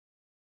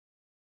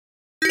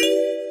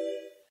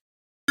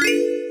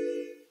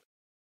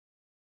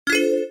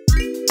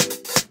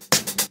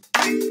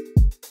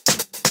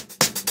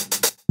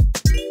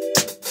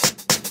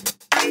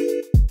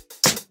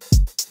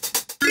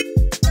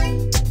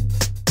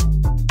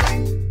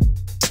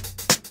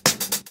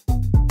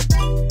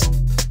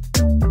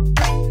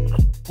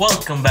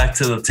Welcome back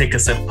to the Take a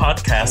Sip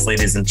podcast,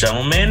 ladies and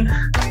gentlemen.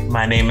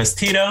 My name is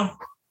Tito.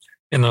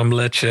 And I'm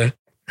Leche.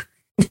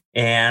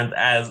 And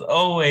as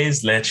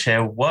always, Leche,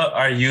 what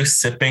are you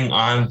sipping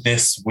on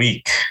this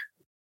week?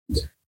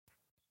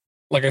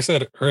 Like I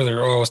said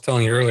earlier, I was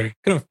telling you earlier,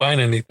 couldn't find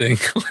anything.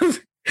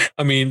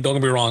 I mean, don't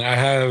get me wrong, I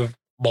have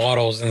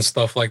bottles and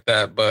stuff like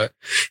that, but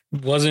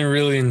wasn't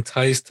really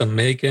enticed to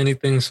make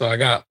anything. So I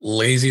got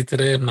lazy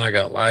today. I'm not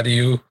gonna lie to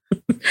you.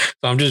 So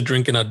I'm just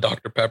drinking a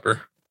Dr.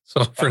 Pepper.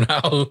 So for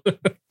now,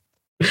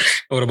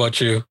 what about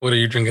you? What are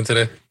you drinking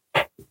today?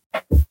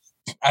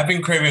 I've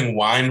been craving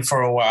wine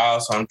for a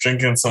while, so I'm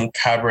drinking some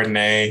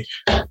Cabernet.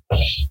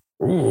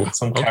 Ooh,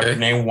 some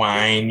Cabernet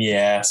wine,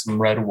 yeah, some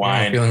red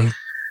wine. Feeling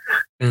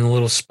a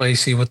little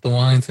spicy with the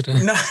wine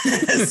today. No,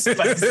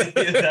 spicy.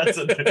 That's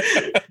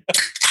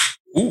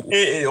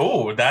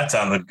that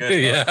sounded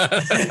good. Yeah.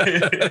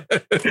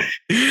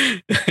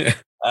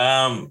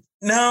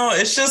 No,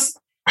 it's just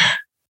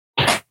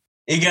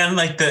again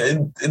like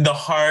the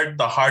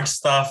hard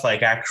stuff,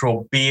 like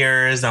actual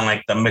beers and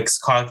like the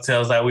mixed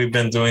cocktails that we've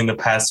been doing the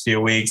past few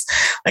weeks.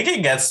 Like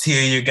it gets to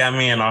you get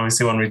me. And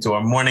obviously when we do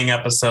our morning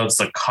episodes,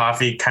 the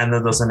coffee kind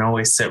of doesn't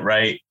always sit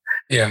right.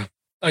 Yeah,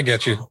 I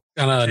get you.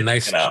 Kind of a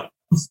nice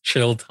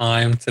chill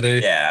time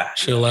today. Yeah.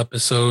 Chill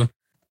episode.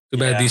 Too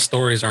bad these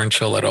stories aren't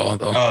chill at all,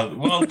 though.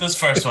 Well, this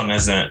first one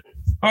isn't.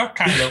 Or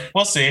kind of.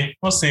 We'll see.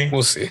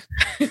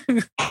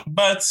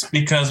 But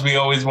because we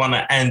always want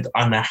to end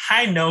on a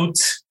high note,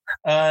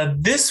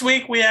 this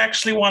week we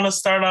actually want to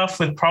start off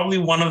with probably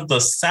one of the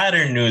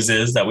sadder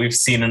newses that we've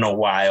seen in a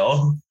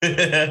while.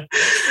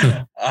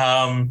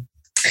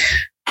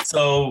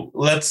 So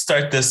let's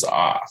start this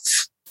off.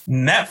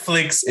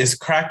 Netflix is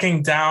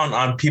cracking down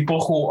on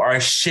people who are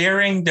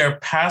sharing their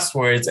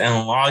passwords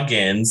and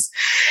logins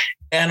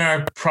and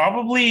are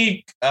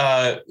probably,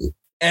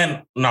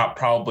 and not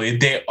probably,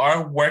 they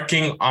are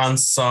working on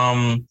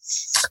some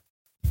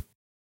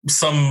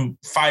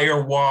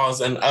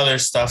firewalls and other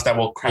stuff that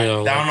will crack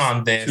down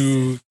on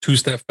this.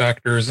 Two-step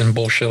factors and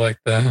bullshit like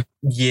that.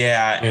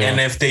 Yeah. And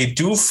if they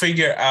do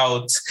figure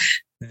out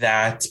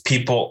that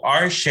people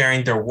are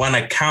sharing their one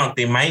account,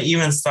 they might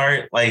even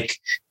start like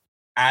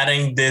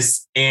adding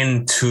this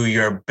into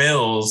your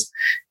bills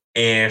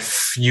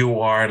if you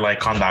are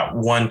like on that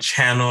one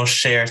channel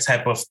share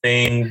type of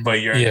thing,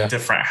 but you're in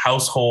different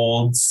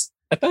households.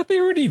 I thought they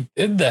already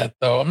did that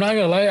though. I'm not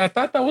gonna lie. I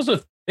thought that was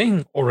a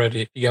thing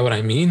already. If you get what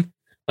I mean?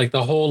 Like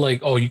the whole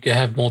like, you can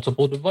have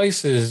multiple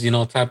devices,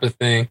 type of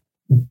thing.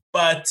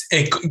 But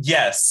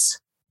yes.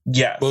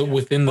 But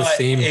within the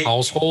same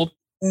household?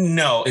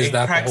 No, it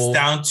cracks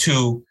down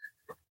to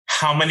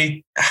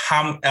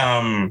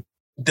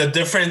the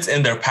difference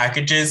in their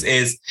packages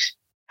is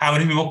how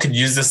many people could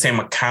use the same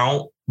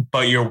account,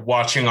 but you're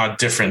watching on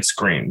different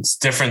screens,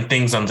 different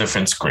things on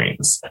different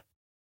screens.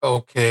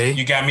 Okay.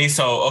 You got me?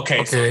 So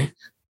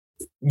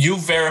you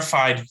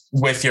verified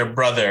with your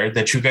brother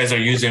that you guys are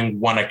using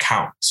one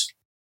account.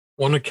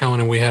 One account,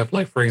 and we have,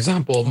 like, for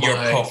example, your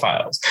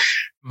profiles.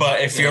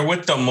 But if you're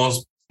with the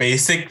most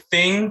basic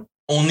thing,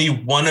 only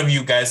one of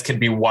you guys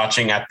could be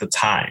watching at the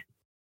time.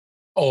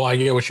 Oh, I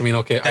get what you mean.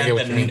 Okay, I get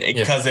what you mean.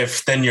 Because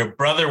if then your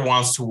brother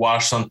wants to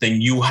watch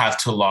something, you have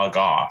to log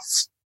off.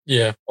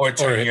 Yeah. Or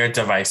turn your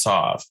device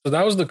off. So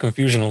that was the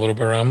confusion a little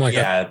bit. I'm like,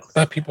 I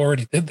thought people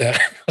already did that.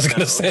 I was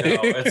going to say. No.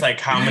 It's like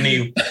how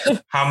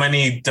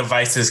many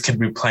devices could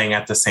be playing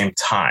at the same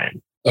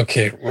time?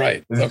 Okay,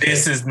 right. Okay.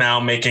 This is now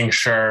making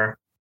sure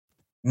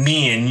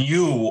me and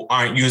you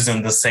aren't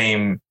using the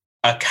same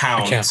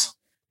account.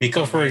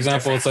 So, for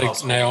example, it's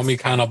like Naomi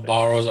kind of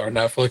borrows our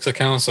Netflix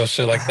account, so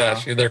shit like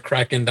that. They're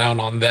cracking down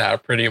on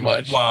that pretty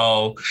much.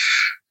 Well,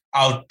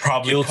 I'll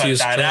probably cut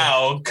that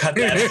out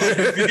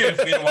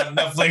if you don't want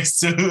Netflix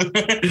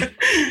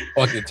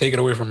to. Okay, take it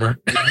away from her.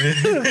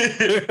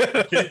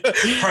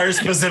 Her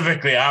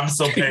specifically, I'm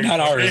still paying.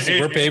 Not ours.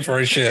 We're paying for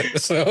her shit.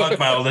 So. Fuck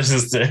my older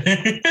sister.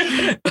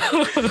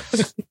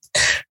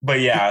 But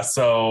yeah,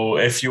 so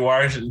if you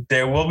are,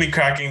 they will be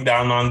cracking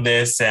down on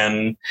this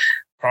and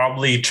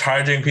probably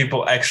charging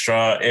people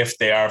extra if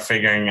they are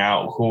figuring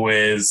out who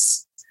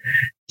is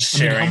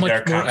sharing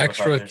their account. How much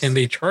more extra can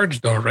they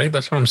charge though, right?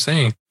 That's what I'm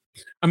saying.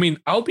 I mean,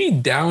 I'll be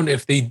down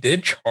if they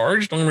did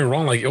charge. Don't get me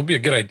wrong. Like, it'll be a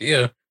good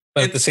idea.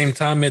 But at the same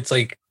time, it's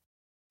like...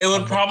 It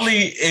would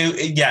probably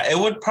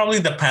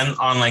depend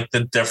on like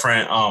the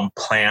different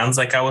plans,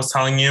 like I was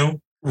telling you.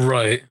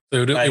 Right.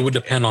 So it would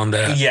depend on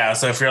that. Yeah.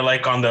 So if you're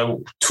like on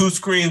the two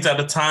screens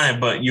at a time,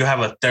 but you have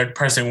a third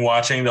person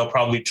watching, they'll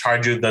probably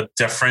charge you the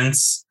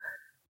difference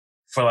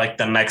for like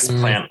the next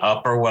plan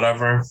up or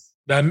whatever.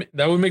 That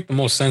would make the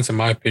most sense in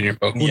my opinion,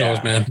 but who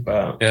knows, man?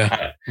 But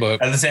at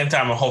the same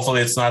time,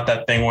 hopefully it's not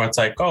that thing where it's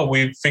like, oh,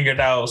 we figured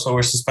out, so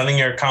we're suspending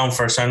your account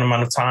for a certain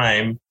amount of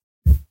time.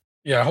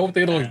 Yeah, I hope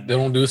they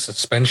don't do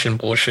suspension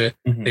bullshit.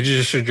 Mm-hmm. They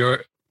just should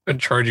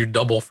charge you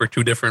double for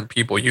two different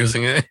people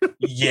using it.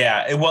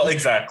 Yeah, well,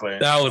 exactly.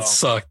 That would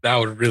suck. That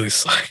would really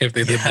suck if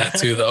they did that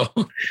too, though.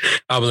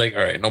 I was like,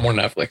 all right, no more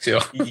Netflix, yo.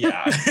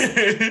 Yeah.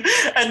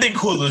 I think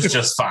Hulu's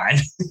just fine.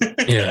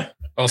 Yeah.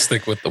 I'll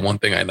stick with the one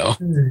thing I know.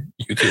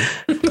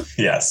 YouTube.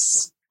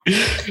 Yes.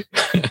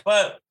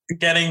 But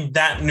getting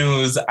that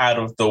news out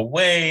of the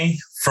way,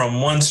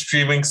 from one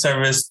streaming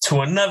service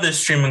to another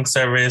streaming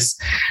service,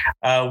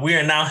 we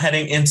are now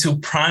heading into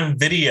Prime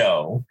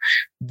Video,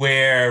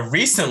 where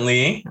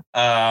recently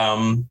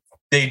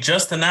they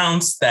just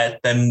announced that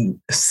the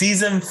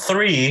season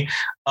 3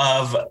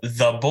 of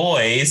The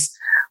Boys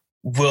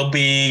will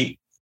be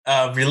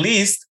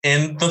released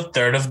in the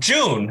 3rd of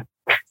June.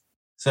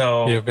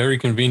 So yeah, very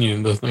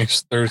convenient. The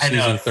next third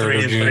season,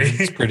 3rd of June.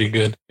 It's pretty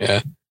good.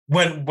 Yeah.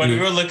 When we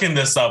were looking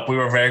this up, we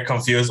were very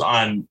confused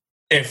on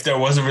if there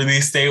was a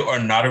release date or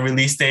not a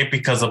release date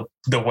because of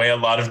the way a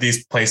lot of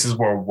these places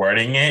were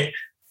wording it.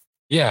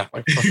 Yeah,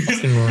 like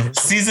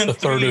season the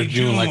 3rd of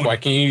June. Like, why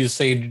can't you just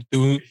say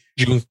June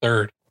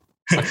 3rd?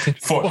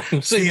 For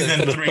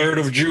season the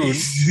 3rd of June.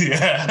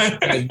 Yeah.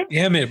 God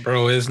damn it,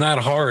 bro. It's not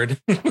hard.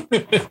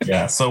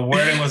 Yeah. So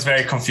wording was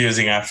very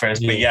confusing at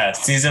first. But yeah,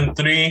 season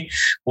 3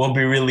 will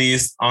be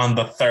released on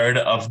the 3rd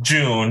of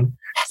June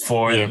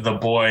for The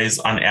Boys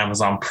on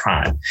Amazon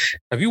Prime.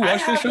 Have you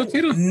watched this show,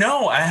 Tito?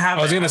 No, I haven't.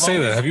 I was going to say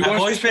that. Have you watched it? I've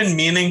always been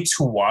meaning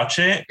to watch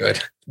it.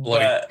 Good.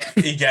 Bloody. But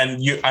again,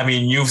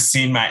 you've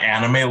seen my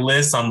anime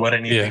list on what I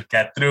need to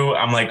get through.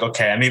 I'm like,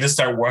 okay, I need to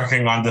start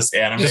working on this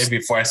anime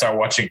before I start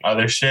watching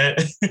other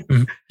shit.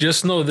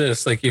 Just know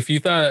this, like, if you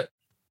thought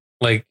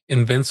like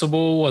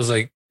Invincible was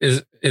like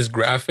is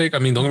graphic, I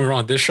mean, don't get me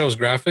wrong, this show is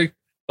graphic,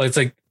 but it's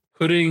like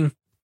putting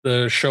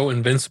the show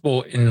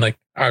Invincible in like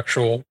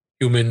actual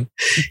human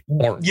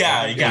form.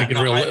 Yeah, like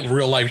in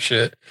real life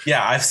shit.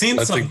 Yeah, I've seen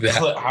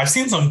I've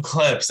seen some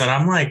clips, and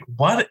I'm like,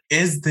 what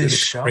is this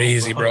show?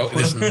 Crazy, bro.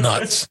 It's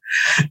nuts.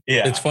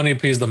 Yeah, it's funny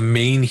because the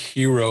main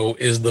hero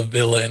is the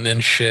villain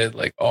and shit.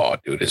 Like, oh,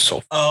 dude, it's so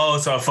funny. Oh,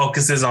 so it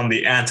focuses on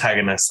the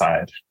antagonist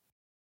side.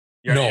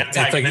 Your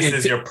antagonist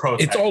is your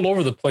protagonist. It's all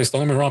over the place.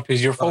 Don't get me wrong,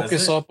 because you're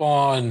focused up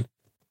on,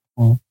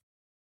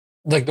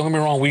 like, don't get me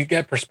wrong, we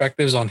get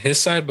perspectives on his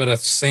side, but at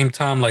the same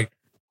time, like,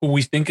 who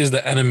we think is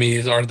the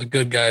enemies are the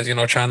good guys, you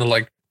know, trying to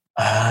like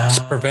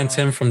prevent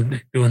him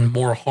from doing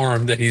more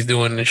harm that he's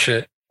doing and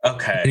shit.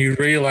 Okay. And you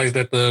realize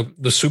that the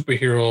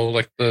superhero,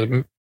 like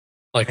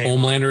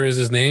Homelander is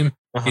his name.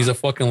 Uh-huh. He's a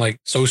fucking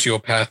like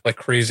sociopath, like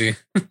crazy.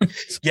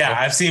 Yeah,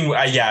 I've seen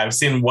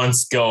one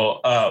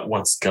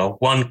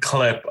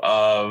clip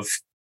of,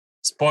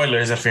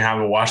 spoilers if you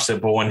haven't watched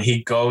it, but when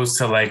he goes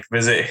to like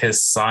visit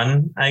his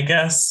son, I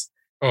guess.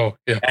 Oh,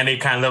 yeah. And he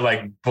kind of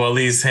like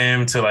bullies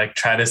him to like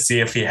try to see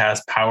if he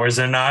has powers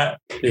or not.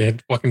 Yeah,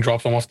 it fucking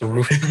drops him off the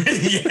roof.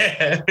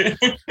 Yeah.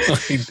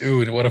 Like,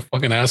 dude, what a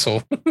fucking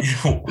asshole.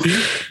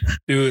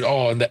 Dude,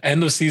 in the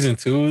end of season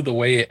 2, the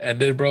way it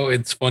ended, bro,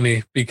 it's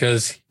funny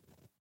because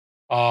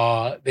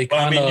they kind of...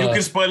 I mean, you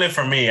can spoil it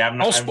for me.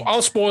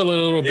 I'll spoil it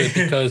a little bit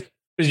because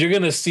you're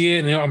going to see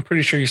it, and I'm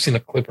pretty sure you've seen the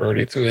clip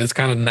already, too. It's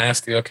kind of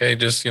nasty, okay?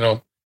 Just,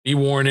 be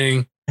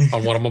warning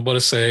on what I'm about to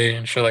say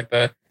and shit like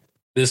that.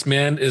 This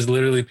man is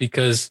literally,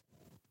 because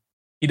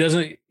he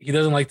doesn't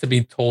like to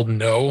be told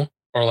no,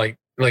 or like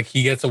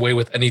he gets away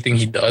with anything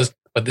he does,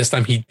 but this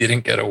time he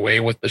didn't get away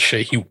with the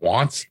shit he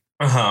wants.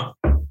 Uh-huh.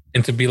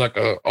 And to be like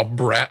a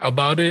brat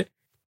about it,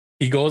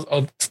 he goes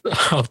up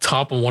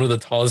top of one of the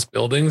tallest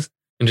buildings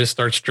and just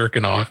starts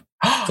jerking off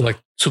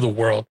to the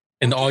world.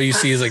 And all you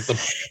see is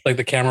like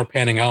the camera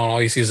panning out, and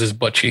all you see is his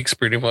butt cheeks,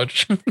 pretty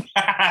much.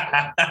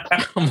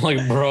 I'm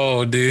like,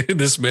 bro, dude,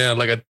 this man,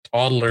 like a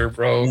toddler,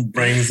 bro,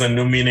 brings a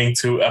new meaning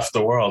to F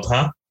the world,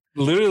 huh?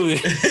 Literally,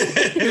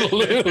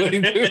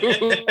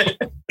 dude.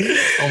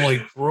 I'm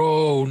like,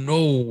 bro,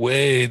 no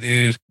way,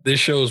 dude. This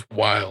show's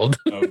wild.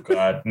 Oh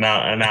God,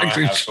 now I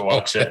have to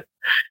watch it.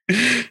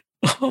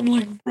 I'm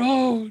like,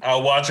 bro,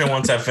 I'll watch it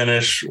once I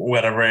finish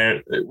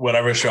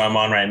whatever show I'm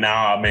on right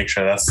now. I'll make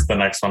sure that's the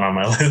next one on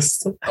my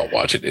list. I'll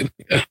watch it, dude.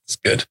 Yeah, it's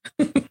good.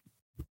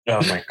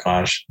 Oh my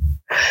gosh.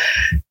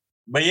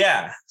 But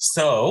yeah,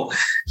 so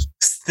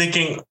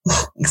sticking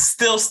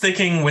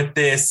with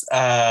this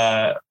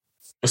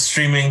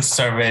streaming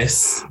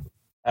service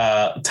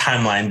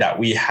timeline that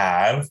we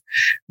have,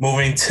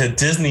 moving to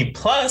Disney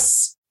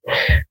Plus.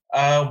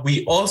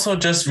 We also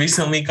just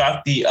recently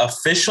got the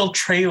official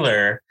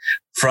trailer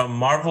from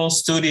Marvel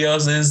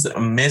Studios'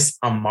 Miss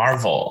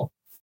Marvel.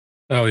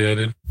 Oh yeah,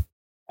 dude.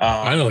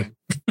 Finally.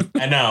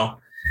 I know.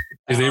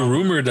 They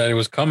rumored that it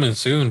was coming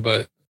soon,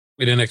 but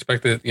we didn't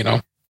expect it,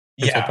 until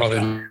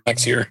probably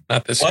next year,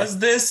 not this year. Was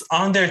this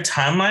on their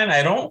timeline?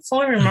 I don't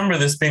fully remember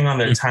this being on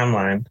their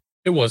timeline.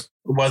 It was.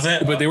 Was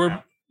it? But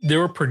they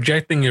were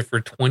projecting it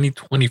for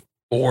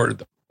 2024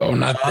 though. Oh,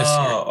 not this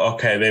year. Oh,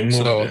 okay. They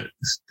moved it.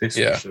 They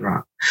switched it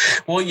around.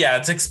 Well, yeah,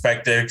 it's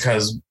expected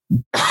because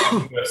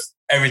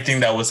everything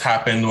that was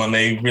happened when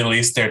they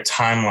released their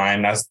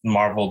timeline, as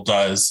Marvel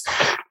does,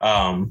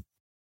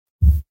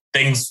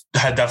 things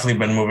had definitely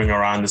been moving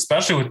around,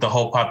 especially with the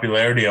whole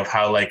popularity of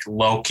how like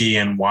Loki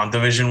and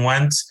WandaVision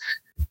went.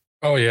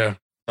 Oh yeah.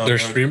 So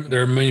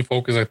their main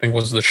focus, I think,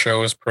 was the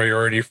show as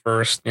priority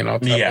first, type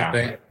of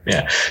thing.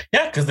 Yeah,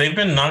 because they've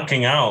been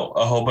knocking out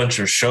a whole bunch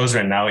of shows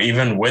right now,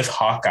 even with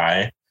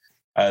Hawkeye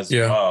as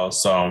well.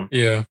 So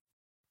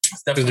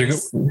It's definitely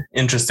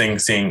interesting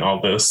seeing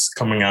all this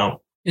coming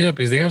out. Yeah,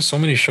 because they have so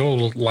many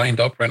shows lined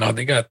up right now.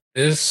 They got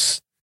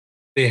this.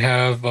 They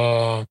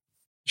have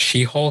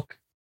She-Hulk.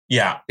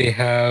 Yeah. They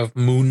have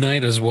Moon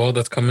Knight as well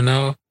that's coming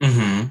out.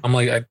 Mm-hmm. I'm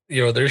like,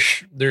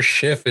 their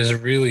shift is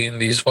really in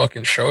these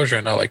fucking shows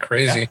right now, like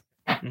crazy.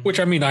 Yeah. Which,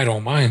 I mean, I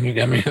don't mind. You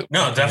get me?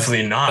 No,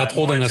 definitely not. That's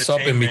holding us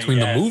up in between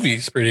the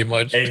movies, pretty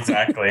much.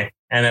 Exactly.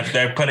 And if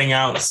they're putting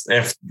out,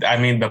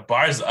 the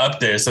bar's up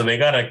there, so they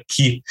gotta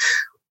keep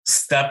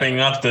stepping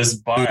up this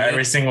bar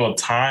every single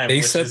time.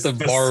 They set the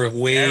bar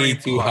way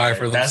too high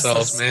for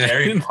themselves, man. That's the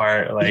scary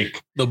part.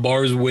 Like the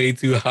bar is way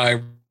too high,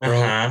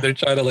 bro. They're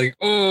trying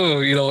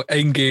to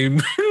end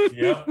game.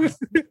 Yep.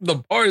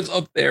 The bar is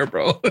up there,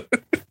 bro.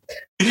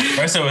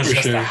 First it was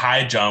just a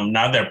high jump.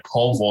 Now they're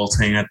pole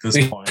vaulting at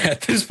this point.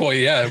 At this point,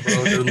 yeah,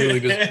 bro. They're literally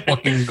just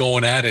fucking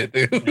going at it,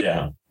 dude.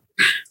 Yeah.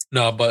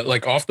 No, but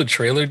like off the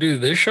trailer,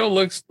 dude, this show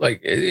looks like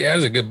it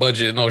has a good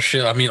budget. No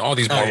shit. I mean, all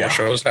these Marvel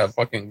shows have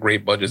fucking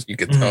great budgets, you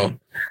can tell.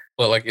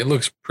 But like it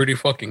looks pretty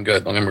fucking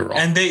good. Don't get me wrong.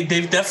 And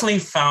they've definitely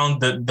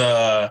found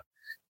the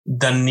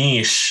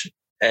niche.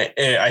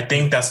 I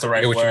think that's the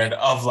right word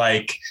of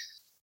like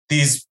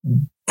these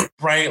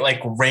bright,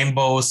 like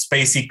rainbow,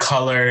 spacey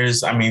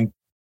colors. I mean,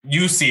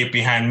 you see it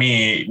behind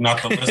me,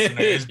 not the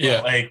listeners,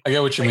 but like I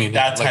get what you mean.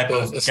 That type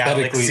of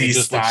galaxy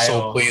just style. Looks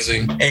so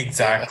pleasing.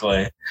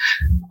 Exactly.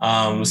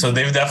 Yeah. So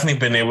they've definitely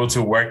been able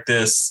to work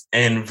this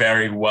in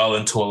very well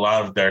into a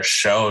lot of their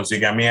shows. You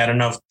got me? I don't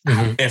know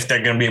if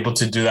they're going to be able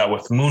to do that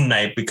with Moon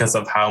Knight because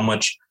of how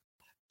much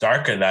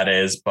darker that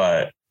is,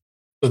 but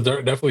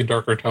definitely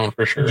darker tone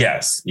for sure.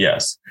 Yes.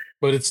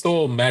 But it's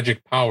still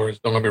magic powers.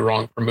 Don't get me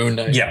wrong for Moon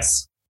Knight.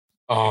 Yes.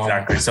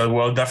 Exactly. So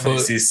we'll definitely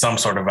see some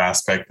sort of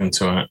aspect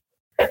into it.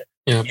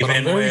 Yeah, but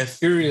I'm very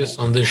curious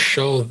on this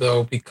show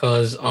though,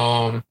 because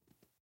when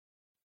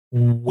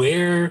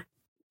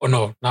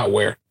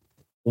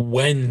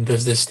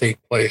does this take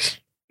place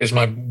is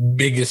my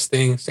biggest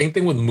thing. Same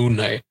thing with Moon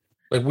Knight.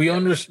 Like we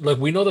know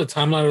the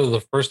timeline of the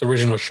first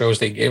original shows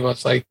they gave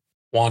us, like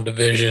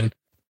WandaVision,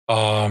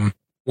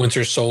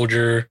 Winter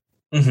Soldier,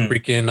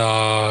 freaking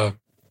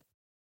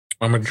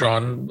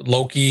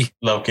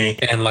Loki,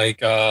 and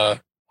like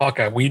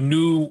Hawkeye. We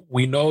know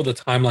the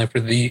timeline for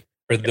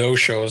those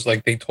shows,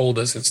 like they told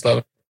us and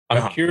stuff.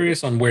 I'm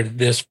curious on where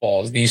this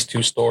falls. These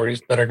two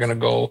stories that they're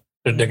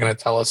gonna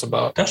tell us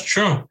about. That's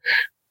true.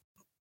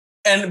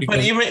 And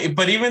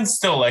but even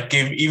still, like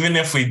even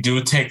if we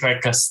do take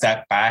like a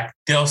step back,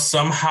 they'll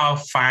somehow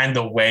find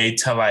a way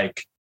to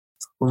like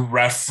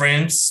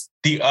reference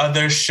the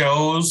other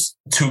shows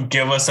to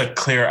give us a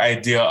clear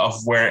idea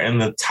of where in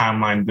the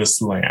timeline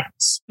this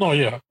lands. Oh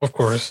yeah, of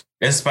course.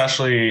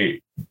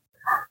 Especially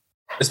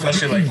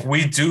like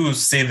we do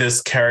see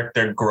this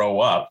character grow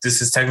up. This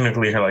is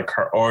technically her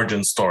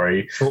origin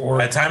story.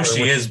 By the time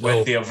she is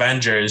with the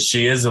Avengers,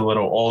 she is a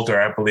little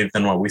older, I believe,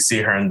 than what we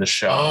see her in the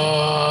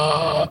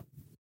show.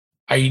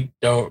 I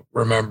don't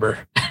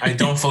remember. I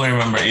don't fully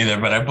remember either,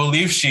 but I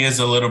believe she is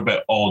a little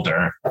bit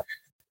older.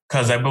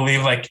 Because I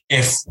believe, like,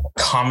 if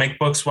comic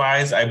books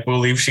wise, I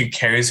believe she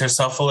carries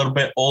herself a little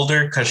bit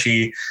older because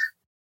she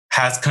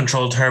has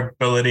controlled her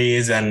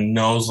abilities and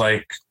knows,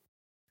 like,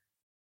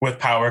 with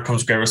power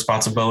comes great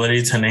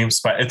responsibility,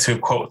 to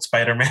quote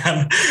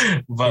Spider-Man.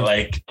 But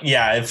like,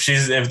 yeah, if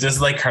this is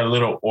like her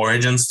little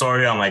origin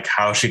story on like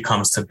how she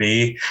comes to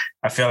be,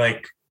 I feel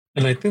like,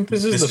 and I think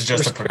this is the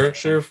first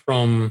character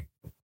from.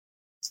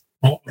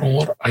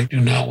 I do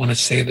not want to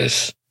say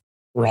this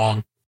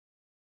wrong.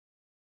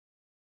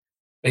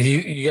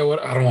 You get what?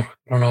 I don't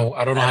know.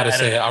 I don't know how to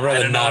say it. I'd rather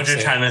I don't know what you're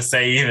trying to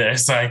say either,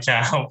 so I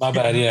can't help. My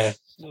bad. Yeah.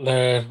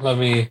 Let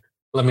me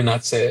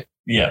not say it.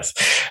 Yes.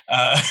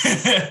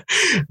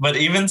 But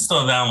even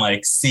still down,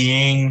 like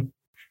seeing,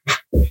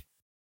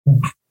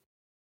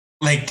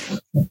 like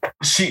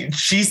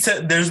she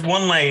said, there's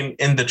one line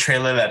in the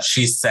trailer that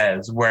she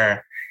says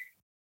where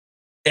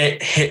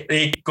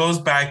it goes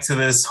back to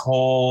this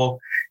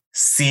whole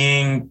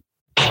seeing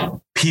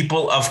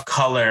people of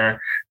color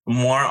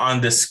more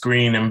on the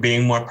screen and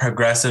being more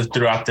progressive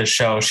throughout the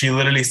show. She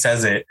literally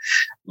says it,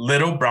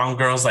 little brown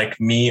girls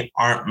like me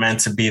aren't meant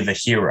to be the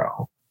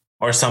hero.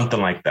 Or something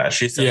like that.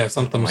 She said,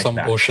 something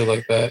bullshit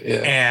like that.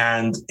 Yeah.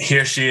 And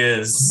here she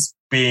is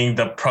being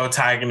the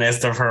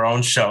protagonist of her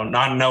own show,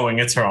 not knowing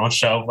it's her own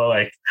show, but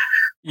like,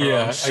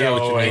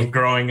 show and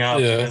growing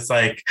up. Yeah. It's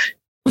like,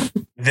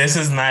 this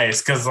is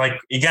nice. Cause like,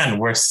 again,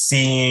 we're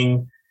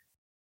seeing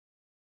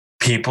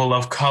people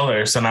of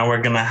color. So now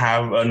we're going to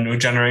have a new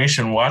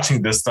generation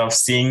watching this stuff,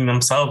 seeing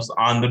themselves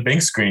on the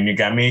big screen. You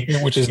got me?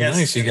 Yeah, which is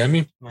nice. You got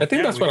me? I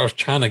think that's what I was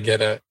trying to get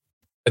at.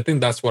 I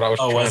think that's what I was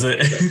trying was it?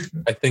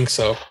 I think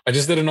so. I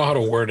just didn't know how to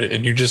word it,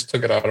 and you just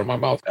took it out of my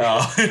mouth.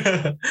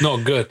 Oh. No,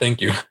 good.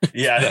 Thank you.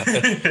 Yeah.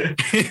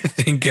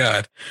 Thank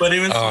God. But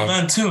even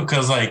then, too,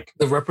 because, like...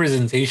 the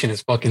representation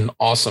is fucking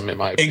awesome, in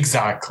my opinion.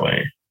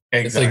 Exactly.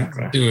 It's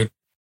like, dude,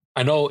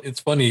 I know it's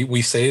funny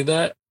we say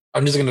that.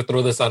 I'm just going to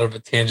throw this out of a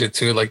tangent,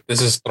 too. Like,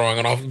 this is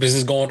going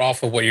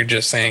off of what you're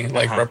just saying,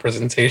 like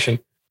representation.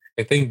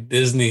 I think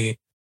Disney,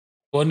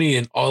 funny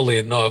and oddly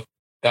enough,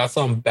 got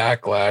some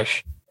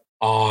backlash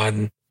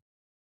on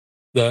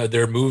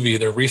their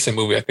recent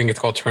movie. I think it's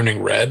called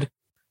Turning Red.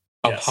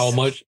 Of how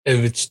much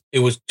it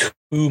was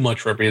too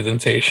much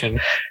representation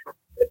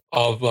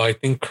of I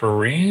think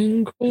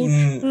Korean culture or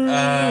something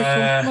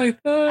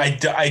like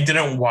that. I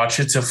didn't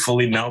watch it to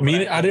fully know.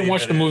 I didn't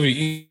watch the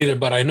movie either,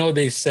 but I know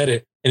they said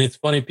it, and it's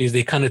funny because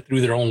they kind of threw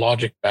their own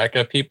logic back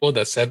at people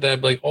that said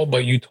that, like, oh,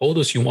 but you told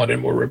us you wanted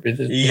more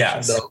representation.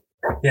 Yes. Though.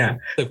 Yeah.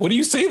 Like, what do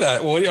you say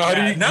that? You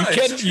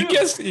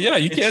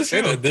can't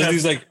say that.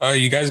 Disney's like,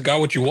 you guys got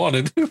what you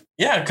wanted.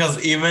 Yeah,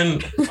 because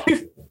even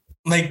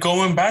like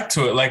going back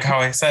to it, like how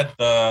I said,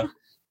 when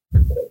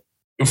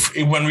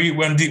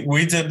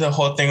we did the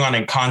whole thing on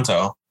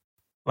Encanto,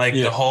 like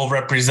the whole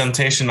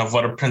representation of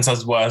what a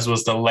princess was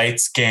the light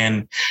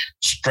skin,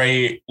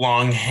 straight,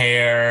 long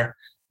hair,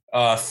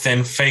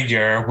 thin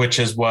figure, which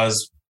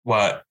was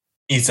what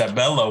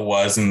Isabella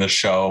was in the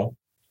show.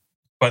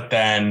 But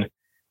then,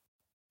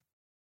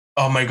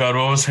 oh my God,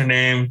 what was her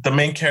name? The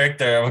main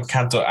character of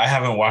Encanto. I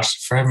haven't watched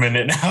it for a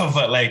minute now,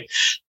 but like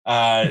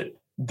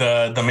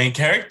the main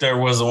character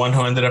was the one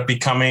who ended up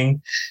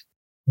becoming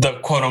the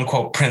quote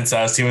unquote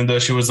princess, even though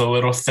she was a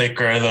little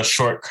thicker, the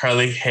short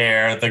curly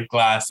hair, the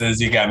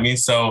glasses, you got me.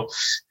 So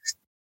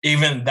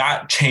even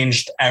that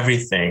changed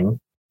everything.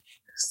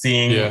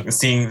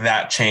 Seeing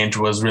that change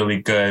was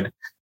really good.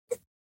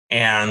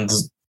 And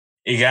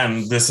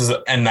again, this is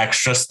an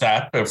extra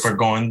step if we're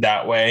going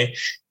that way.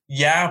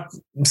 Yeah,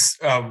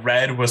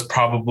 Red was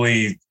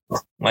probably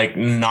like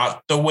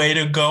not the way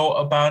to go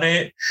about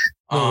it.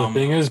 No, the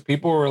thing is,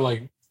 people were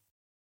like,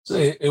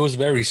 it was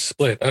very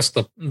split. That's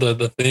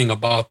the thing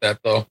about that,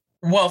 though.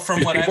 Well,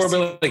 from what people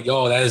were like,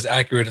 yo, that is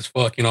accurate as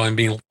fuck, and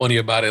being funny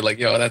about it, like,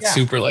 yo, that's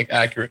super like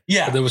accurate.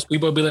 Yeah. But there was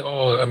people be like,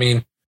 oh, I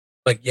mean,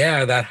 like,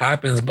 yeah, that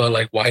happens, but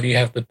like, why do you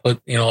have to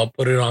put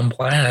it on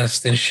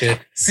blast and shit?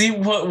 See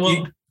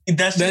what?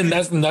 That's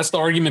the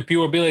argument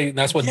people would be like.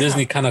 That's what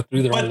Disney kind of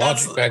threw their own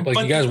logic back. Like,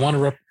 you guys want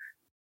to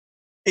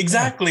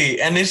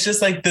exactly, and it's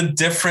just like the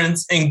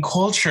difference in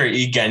culture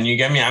again. You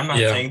get me? I'm not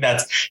saying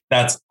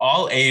that's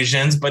all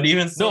Asians, but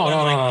even still, no,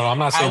 I'm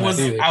not saying that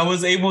either. I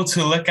was able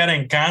to look at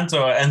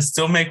Encanto and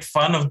still make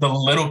fun of the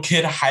little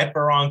kid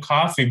hyper on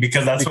coffee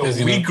because what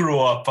we grew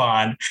up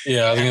on.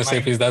 Yeah, I was gonna say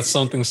because that's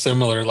something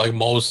similar. Like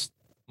most.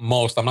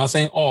 I'm not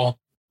saying all.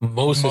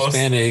 Most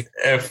Hispanic,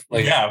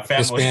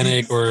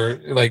 Hispanic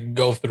or like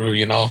go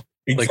through, like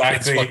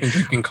it's fucking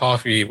drinking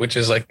coffee, which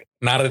is like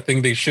not a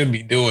thing they should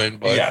be doing,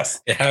 but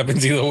it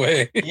happens either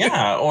way.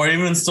 Yeah, or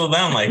even still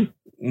then, like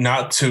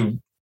not to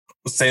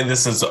say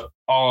this is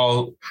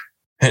all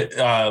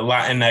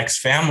Latinx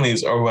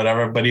families or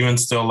whatever, but even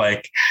still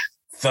like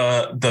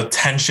the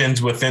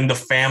tensions within the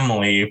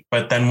family.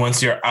 But then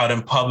once you're out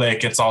in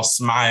public, it's all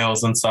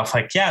smiles and stuff.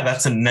 Like, yeah,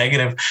 that's a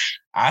negative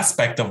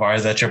aspect of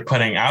ours that you're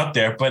putting out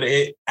there, but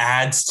it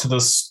adds to the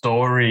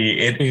story.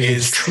 It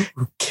is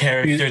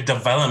character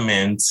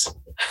development.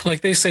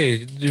 Like they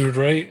say, dude,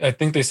 right? I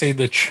think they say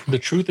the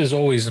truth is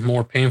always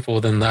more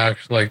painful than the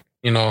actual, like,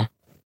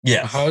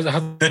 yeah. How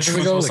the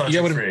truth will set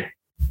you free.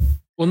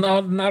 Well,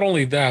 not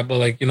only that, but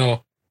like,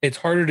 it's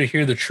harder to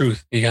hear the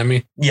truth. You got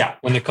me? Yeah.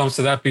 When it comes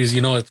to that, because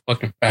it's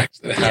fucking facts.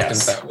 It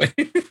happens that way.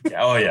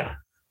 Oh yeah.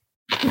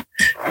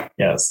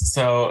 Yes.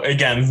 So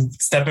again,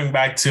 stepping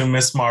back to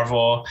Ms.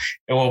 Marvel,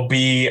 it will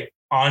be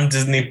on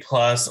Disney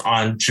Plus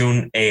on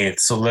June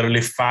 8th. So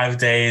literally 5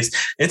 days.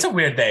 It's a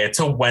weird day. It's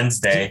a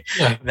Wednesday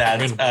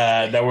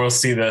that we'll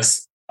see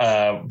this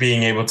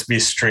being able to be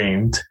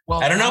streamed.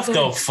 Well, I don't know if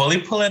they'll fully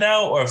pull it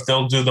out or if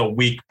they'll do the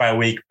week by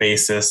week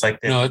basis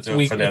like they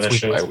do for the other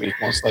shows. By week,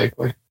 most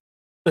likely.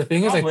 The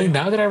thing is, I think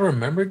now that I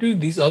remember, dude,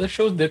 these other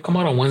shows did come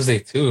out on Wednesday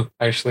too,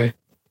 actually.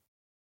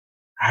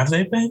 Have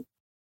they been?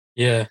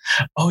 Yeah.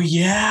 Oh,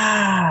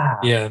 yeah.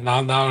 Yeah.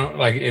 Now,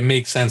 like, it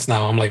makes sense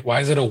now. I'm like, why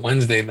is it a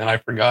Wednesday? And then I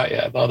forgot.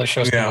 Yeah. The other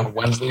shows come on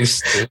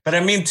Wednesdays too. But I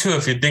mean, too,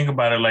 if you think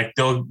about it, like,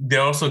 they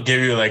also give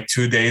you like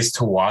 2 days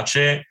to watch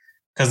it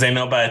because they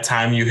know by the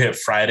time you hit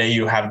Friday,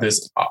 you have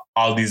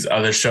all these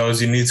other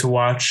shows you need to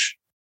watch.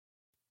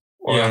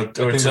 Or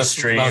to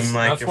stream.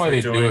 That's why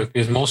they do it,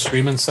 because most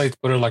streaming sites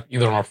put it like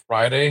either on a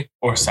Friday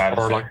or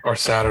Saturday. Or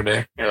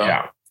Saturday.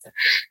 Yeah.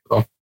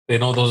 So they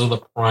know those are the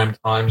prime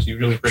times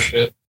usually for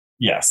shit.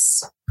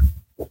 Yes.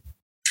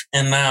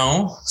 And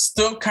now,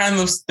 still kind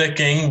of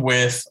sticking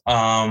with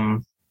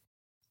the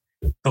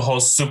whole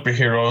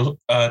superhero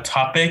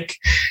topic.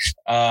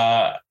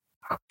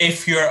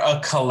 If you're a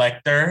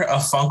collector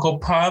of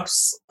Funko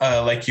Pops,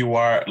 like you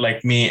are,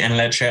 like me and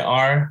Leche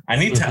are, I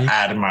need to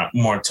add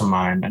more to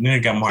mine. I need to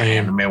get more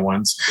anime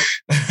ones.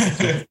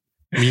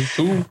 Me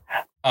too.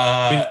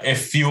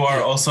 If you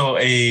are also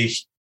a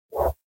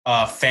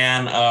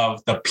fan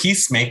of the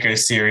Peacemaker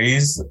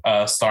series,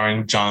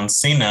 starring John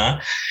Cena,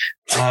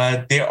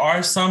 there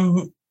are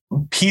some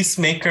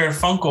Peacemaker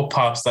Funko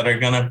Pops that are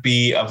going to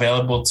be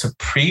available to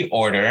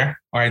pre-order,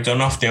 or I don't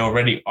know if they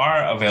already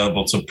are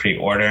available to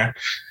pre-order.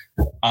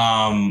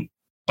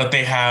 But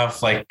they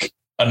have like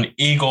an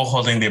eagle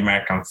holding the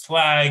American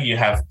flag. You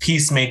have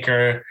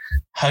Peacemaker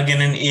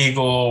hugging an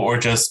eagle, or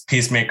just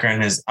Peacemaker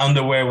in his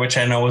underwear, which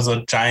I know was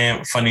a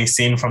giant funny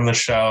scene from the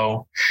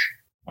show.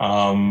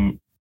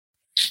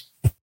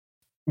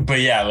 But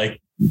yeah, like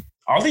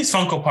all these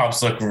Funko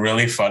Pops look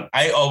really fun.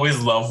 I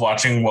always love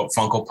watching what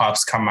Funko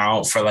Pops come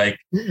out for, like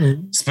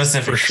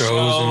specific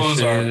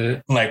shows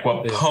or like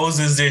what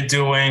poses they're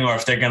doing, or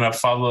if they're going to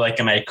follow like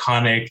an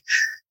iconic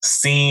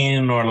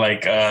scene or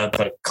like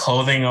the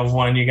clothing of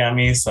one. You got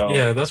me. So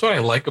yeah, that's what I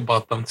like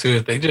about them too.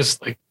 They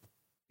just like,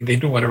 they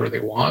do whatever they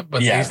want,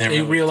 but they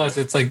really realize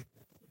it's like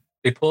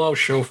they pull out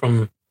show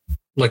from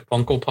like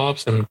Funko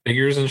Pops and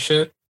figures and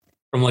shit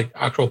from like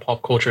actual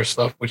pop culture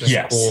stuff, which is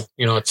cool.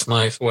 You know, it's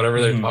nice.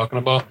 Whatever they're talking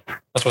about,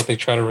 that's what they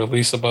try to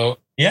release about.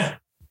 Yeah.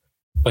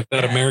 Like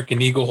that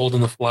American eagle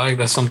holding the flag,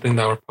 that's something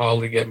that would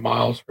probably get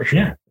Miles for sure.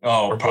 Yeah.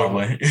 Oh,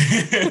 probably.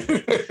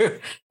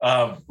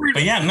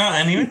 But yeah, no,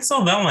 and even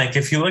so then, like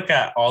if you look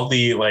at all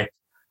the like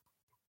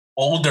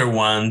older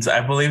ones,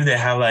 I believe they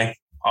have like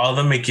all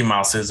the Mickey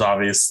Mouses,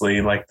 obviously,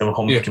 like the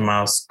whole Mickey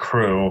Mouse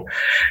crew.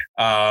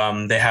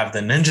 They have the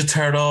Ninja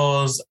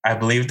Turtles. I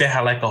believe they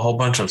had like a whole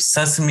bunch of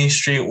Sesame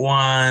Street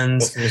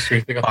ones.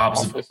 Sesame Street,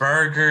 Bob's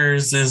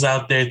Burgers is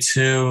out there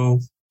too.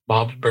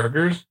 Bob's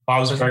Burgers?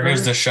 Bob's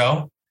Burgers, the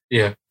show?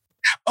 Yeah.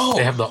 Oh,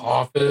 they have The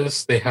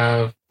Office. They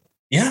have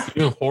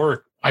even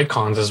horror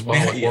icons as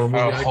well.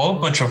 Like a whole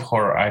bunch of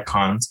horror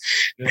icons.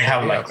 They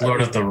have like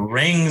Lord of the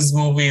Rings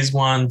movies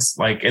ones.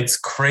 Like it's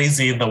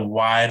crazy the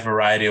wide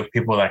variety of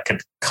people that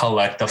could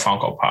collect the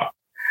Funko Pop.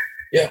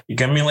 Yeah. You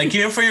get me? Like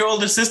even for your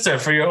older sister,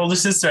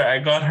 I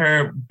got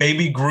her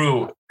baby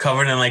Groot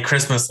covered in like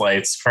Christmas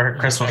lights for her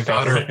Christmas. I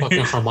got her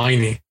fucking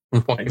Hermione.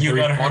 You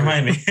got her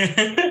Hermione.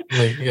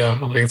 Like, yeah,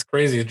 like it's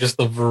crazy. Just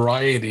the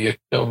variety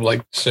of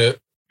like shit.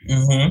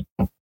 Mm-hmm.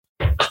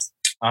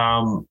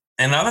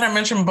 And now that I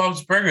mentioned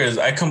Bob's Burgers,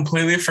 I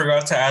completely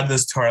forgot to add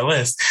this to our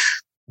list.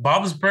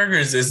 Bob's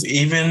Burgers is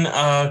even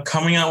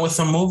coming out with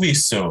a movie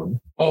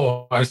soon.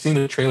 Oh, I've seen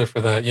the trailer for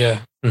that.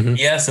 Yeah. Mm-hmm.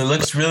 Yes, it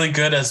looks really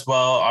good as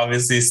well.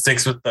 Obviously,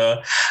 sticks with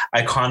the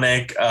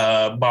iconic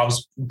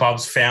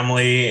Bob's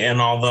family and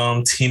all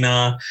them,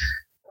 Tina.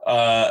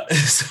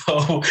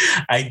 So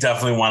I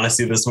definitely want to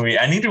see this movie.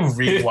 I need to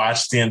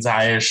rewatch the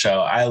entire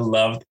show. I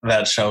loved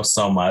that show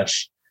so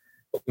much.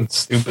 It's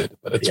stupid,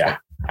 but it's fun.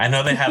 I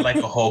know they had like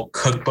a whole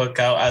cookbook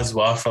out as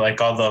well for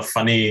like all the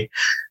funny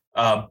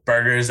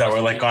burgers that were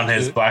like on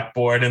his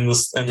blackboard in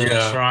the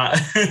restaurant.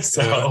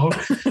 So,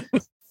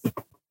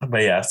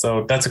 but yeah,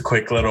 so that's a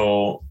quick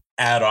little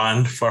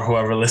add-on for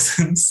whoever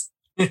listens.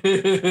 Yeah,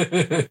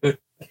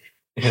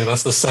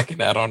 that's the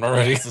second add-on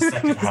already. That's the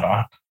second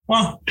add-on.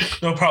 Well,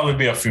 there'll probably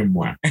be a few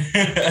more.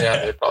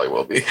 Yeah, it probably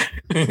will be.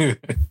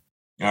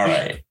 All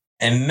right.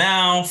 And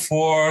now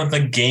for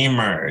the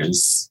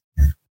gamers.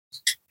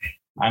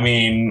 I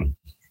mean,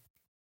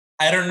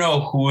 I don't know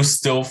who's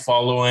still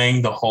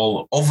following the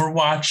whole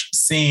Overwatch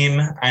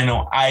scene. I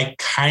know I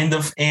kind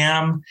of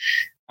am.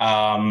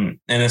 And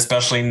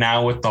especially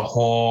now with the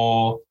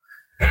whole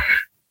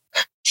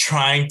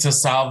trying to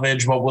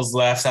salvage what was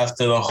left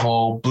after the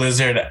whole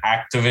Blizzard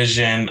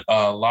Activision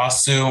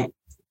lawsuit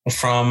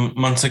from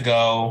months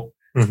ago.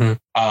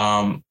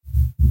 Mm-hmm.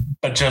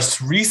 But just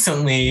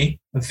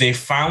recently, they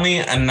finally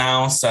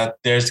announced that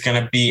there's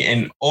going to be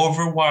an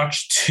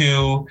Overwatch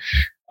 2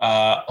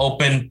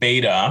 open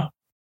beta,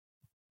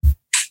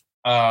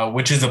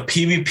 which is a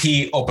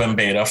PvP open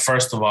beta,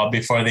 first of all,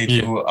 before they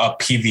do a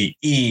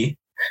PvE.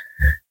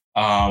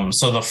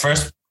 So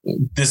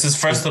this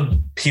is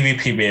the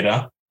PvP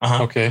beta.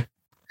 Okay. I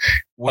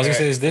was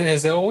gonna say,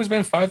 has there always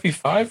been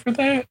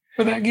 5v5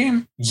 for that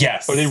game?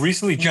 Yes. Or they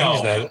recently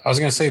changed that? I was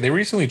gonna say they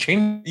recently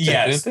changed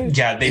it, didn't they?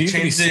 Yeah, they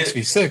changed it.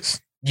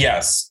 6v6.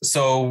 Yes.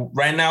 So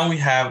right now we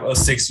have a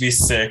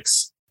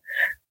 6v6.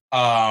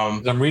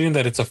 I'm reading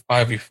that it's a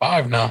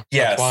 5v5 now.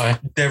 Yes. That's why.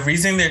 The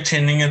reason they're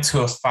changing it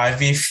to a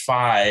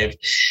 5v5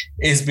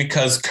 is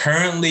because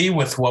currently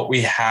with what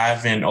we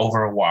have in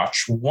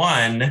Overwatch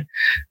 1,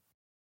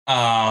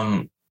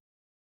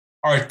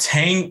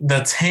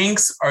 the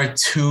tanks are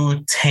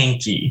too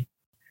tanky,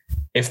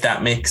 if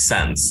that makes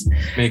sense.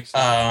 Instead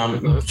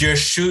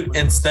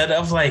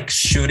of like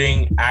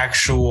shooting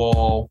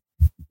actual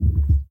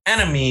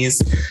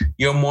enemies,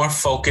 you're more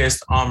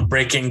focused on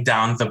breaking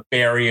down the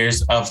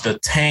barriers of the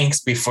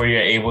tanks before you're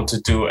able to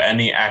do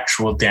any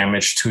actual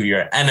damage to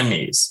your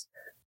enemies.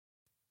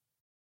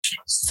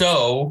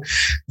 So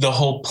the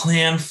whole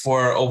plan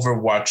for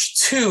Overwatch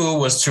 2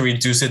 was to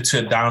reduce it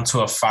down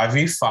to a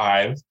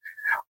 5v5,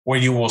 where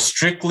you will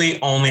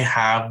strictly only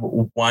have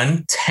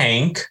one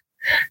tank,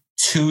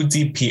 2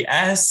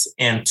 DPS,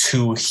 and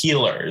 2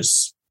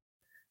 healers.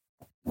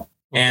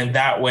 And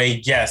that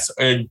way, yes,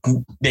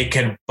 they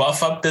can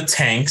buff up the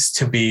tanks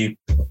to be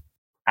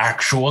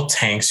actual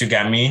tanks, you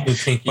get me?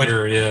 But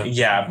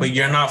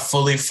you're not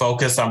fully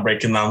focused on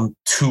breaking down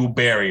 2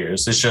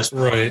 barriers. It's just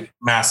one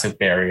massive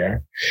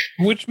barrier.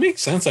 Which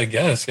makes sense, I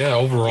guess. Yeah,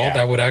 overall,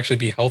 that would actually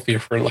be healthier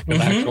for like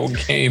an actual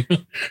game.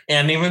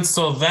 And even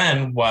so,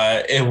 then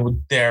what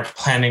they're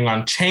planning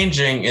on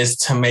changing is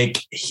to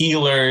make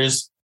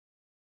healers,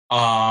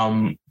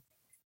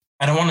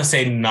 I don't want to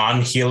say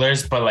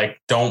non-healers, but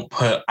like don't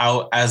put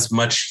out as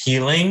much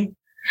healing.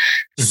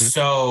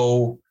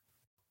 So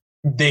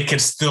they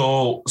could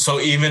still, so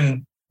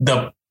even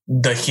the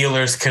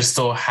healers could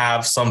still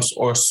have some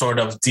sort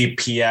of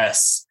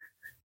DPS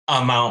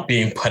amount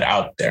being put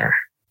out there.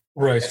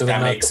 Right. So they're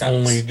not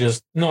only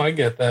just, no, I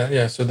get that.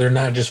 Yeah. So they're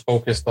not just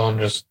focused on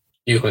just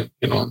healing,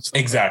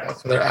 Exactly. Like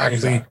so they're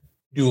actually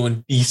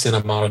doing decent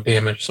amount of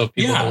damage. So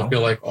people don't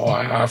feel like, oh,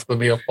 I have to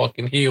be a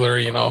fucking healer,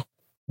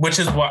 Which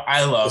is what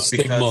I love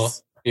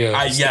because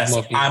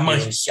I'm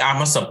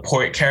a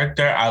support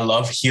character. I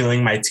love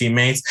healing my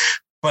teammates,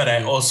 but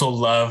I also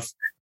love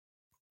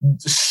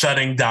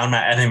shutting down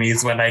my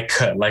enemies when I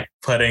could, like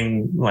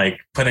putting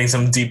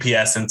some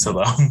DPS into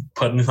them,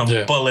 putting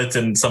some bullets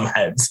in some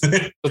heads. So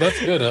that's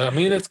good. I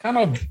mean,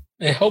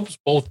 it helps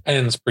both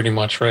ends pretty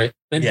much, right?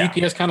 Then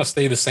DPS kind of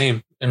stay the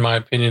same, in my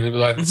opinion,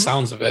 like the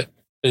sounds of it,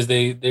 because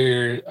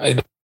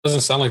it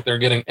doesn't sound like they're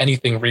getting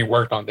anything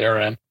reworked on their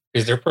end.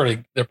 Because they're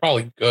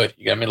probably good.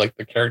 You get me? Like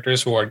the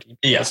characters who are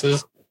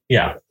DPSs.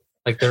 Yeah.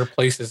 Like their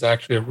place is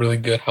actually a really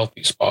good,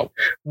 healthy spot.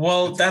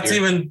 Well, that's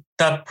even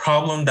the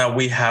problem that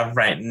we have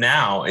right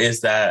now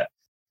is that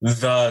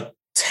the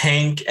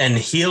tank and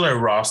healer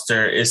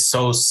roster is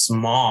so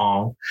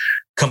small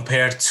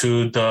compared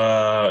to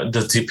the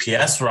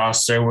DPS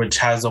roster, which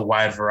has a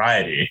wide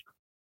variety.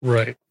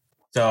 Right.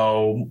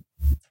 So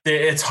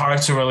it's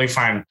hard to really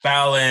find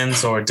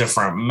balance or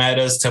different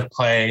metas to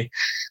play,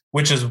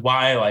 which is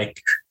why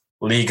like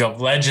League of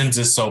Legends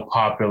is so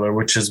popular,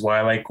 which is why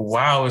like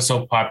WoW is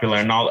so popular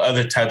and all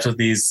other types of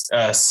these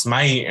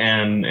Smite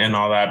and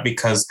all that,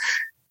 because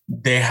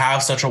they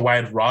have such a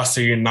wide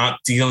roster. You're not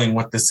dealing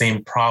with the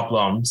same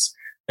problems.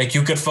 Like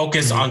you could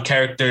focus on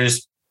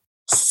characters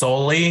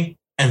solely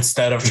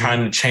instead of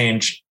trying to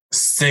change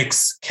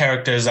 6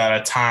 characters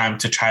at a time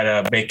to try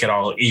to make it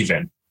all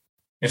even,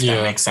 if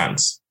that makes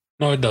sense.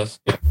 No, it does.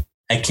 Yeah.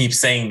 I keep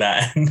saying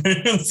that.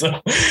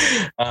 So,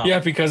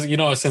 because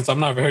since I'm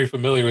not very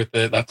familiar with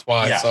it, that's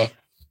why.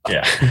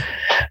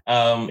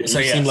 You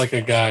seem like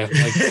a guy.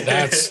 Like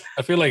that's.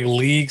 I feel like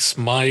League,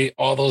 Smite,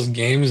 all those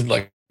games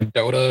like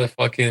Dota,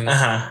 fucking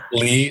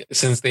League,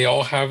 since they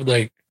all have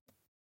like,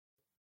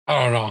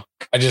 I don't know.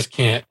 I just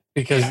can't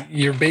because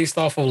you're based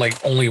off of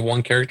like only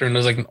one character and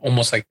there's like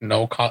almost like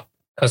no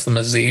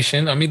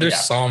customization. I mean, there's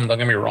some. Don't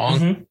get me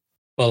wrong,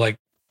 but like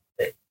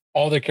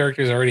all the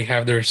characters already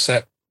have their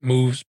set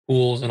moves,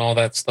 pools, and all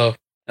that stuff.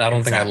 And I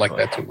don't think I like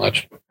that too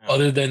much.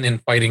 Other than in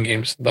fighting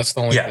games, that's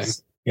the only thing.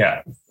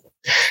 Yeah.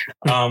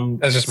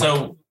 That's just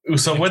so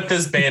with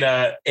this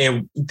beta,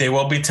 they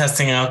will be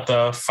testing out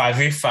the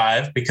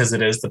 5v5 because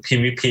it is the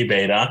PvP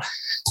beta.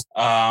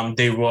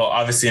 They will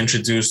obviously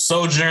introduce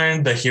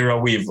Sojourn, the hero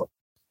we've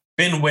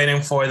been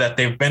waiting for, that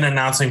they've been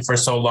announcing for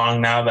so long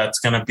now. That's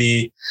going to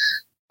be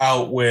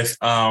out with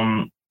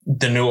the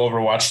new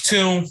Overwatch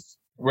 2.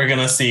 We're going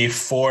to see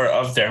 4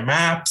 of their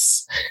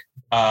maps.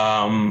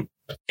 And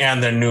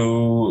their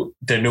new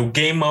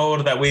game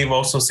mode that we've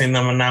also seen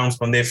them announce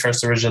when they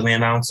first originally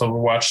announced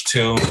Overwatch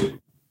 2.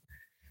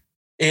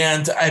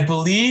 And I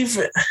believe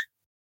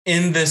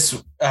in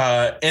this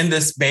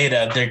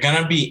beta, they're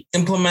gonna be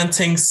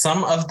implementing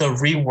some of the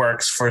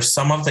reworks for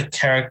some of the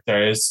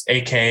characters,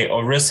 aka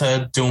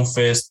Orisa,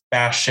 Doomfist,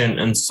 Bastion,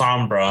 and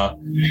Sombra.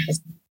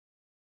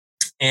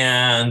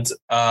 And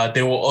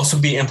they will also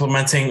be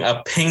implementing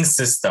a ping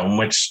system,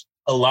 which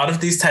a lot of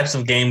these types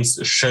of games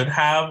should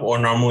have or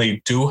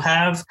normally do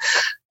have.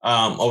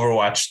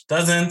 Overwatch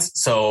doesn't,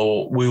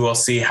 so we will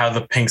see how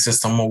the ping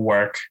system will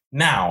work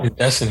now.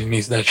 Destiny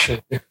needs that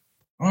shit.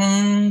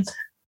 Yes,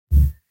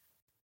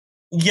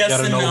 you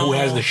gotta know who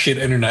has the shit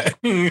internet.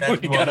 You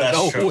gotta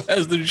know who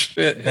has the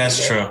shit.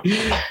 That's true.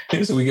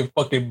 So we can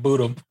fucking boot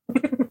them.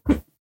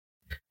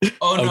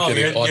 Oh no,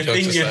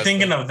 you're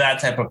thinking of that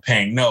type of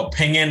ping. No,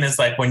 pinging is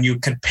like when you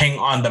could ping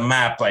on the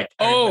map, like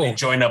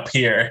join up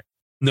here.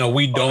 No,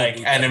 we don't.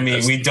 Like enemy,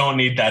 we don't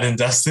need that in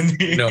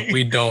Destiny. No,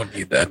 we don't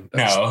need that.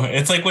 No,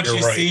 it's like what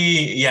you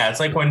see. Yeah,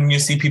 it's like when you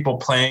see people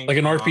playing, like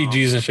in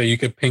RPGs and shit. You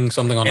could ping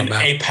something on the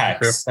map.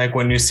 Apex, like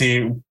when you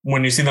see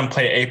them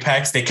play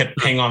Apex, they could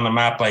ping on the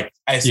map. Like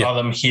I saw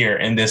them here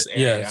in this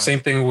area. Yeah,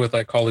 same thing with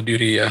like Call of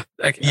Duty. Yeah,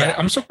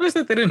 I'm surprised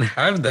that they didn't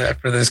have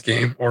that for this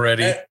game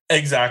already.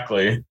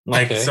 Exactly.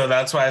 Like so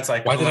that's why it's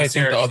like. Why did I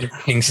think the other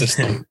ping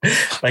system?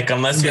 Like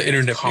unless the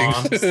internet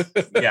comms,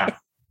 yeah.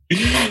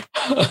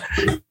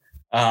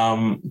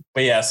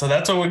 But yeah, so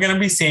that's what we're going to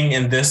be seeing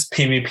in this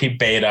PvP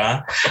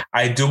beta.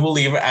 I do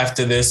believe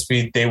after this,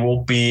 they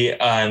will be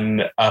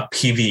a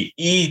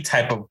PvE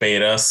type of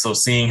beta. So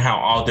seeing how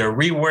all their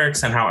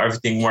reworks and how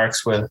everything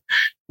works with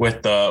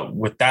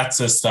that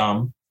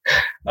system.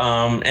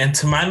 And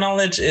to my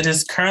knowledge, it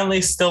is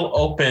currently still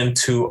open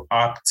to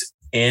opt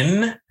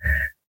in.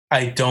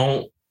 I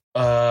don't.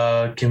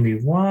 Give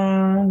me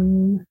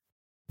one.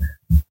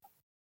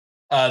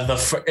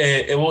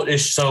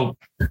 So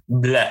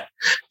bleh.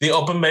 The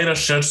open beta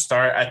should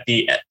start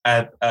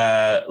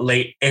at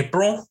late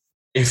April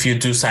if you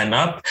do sign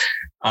up.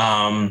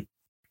 And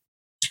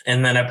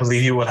then I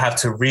believe you will have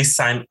to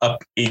re-sign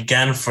up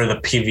again for the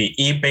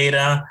PvE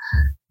beta.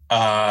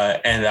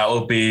 And that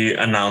will be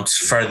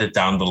announced further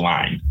down the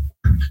line.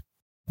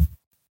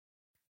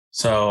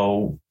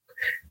 So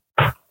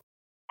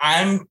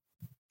I'm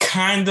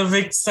kind of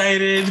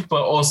excited,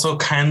 but also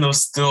kind of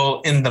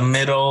still in the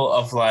middle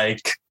of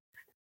like,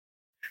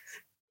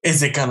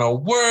 is it gonna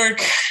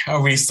work?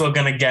 Are we still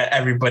gonna get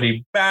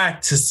everybody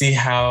back to see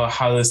how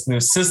this new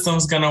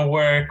system's gonna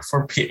work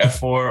for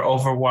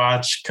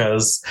Overwatch?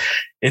 Because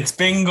it's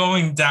been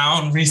going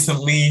down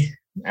recently,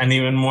 and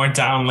even more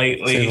down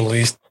lately. To say the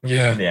least,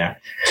 yeah.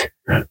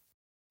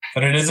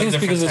 But it is a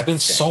different because it's been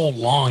so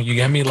long. You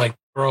get me, like,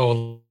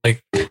 bro.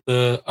 Like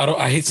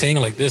I hate saying it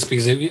like this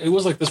because it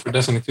was like this for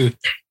Destiny too.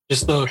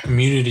 Just the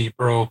community,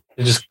 bro.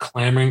 They're just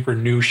clamoring for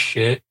new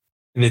shit.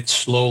 And it's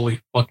slowly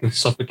fucking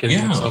suffocating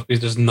itself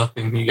because there's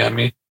nothing. You got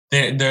me?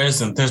 There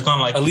isn't. There's not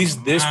like. At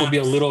least this will be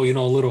a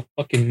little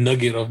fucking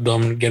nugget of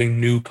them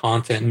getting new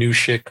content, new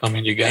shit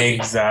coming. You got me?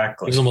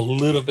 Exactly. Gives them a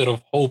little bit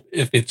of hope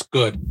if it's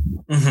good.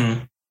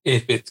 Mm-hmm.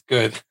 If it's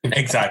good.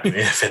 Exactly.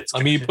 If it's.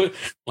 Let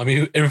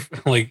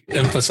me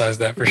emphasize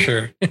that for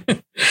sure.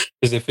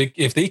 Because if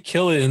they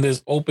kill it in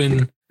this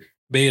open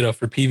beta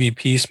for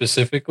PvP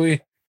specifically,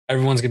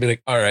 everyone's gonna be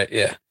like, all right,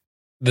 yeah.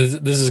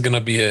 This is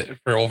gonna be it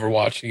for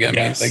Overwatch. You get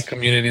me? Like,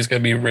 community is gonna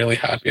be really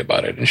happy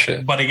about it and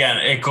shit. But again,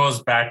 it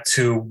goes back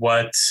to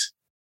what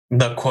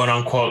the quote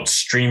unquote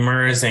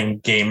streamers and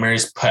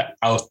gamers put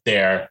out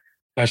there.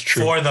 That's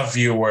true for the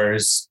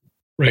viewers,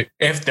 right?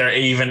 If they're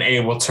even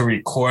able to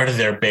record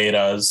their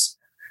betas,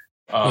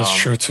 that's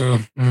true too.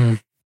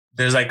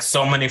 There's like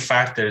so many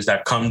factors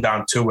that come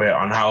down to it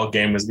on how a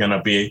game is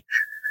gonna be.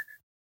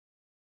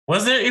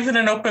 Was there even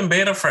an open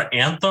beta for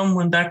Anthem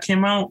when that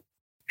came out?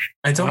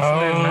 I don't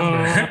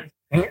remember.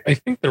 I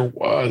think there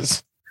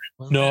was.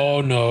 No.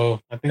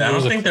 I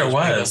don't think there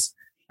was.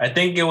 I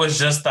think it was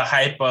just the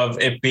hype of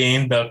it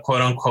being the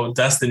quote unquote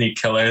Destiny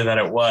killer that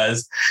it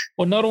was.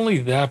 Well, not only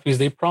that,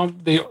 because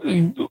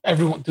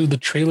everyone, dude, the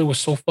trailer was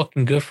so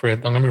fucking good for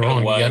it. Don't get me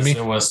wrong.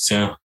 It was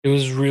too. It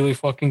was really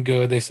fucking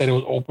good. They said it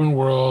was open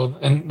world,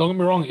 and don't get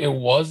me wrong, it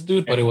was,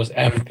 dude, but it was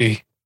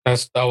empty.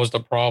 That was the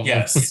problem.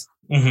 Yes.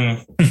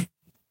 Mm-hmm.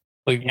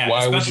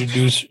 Why would you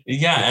do?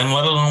 Yeah, and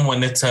let alone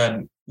when it's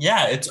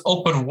it's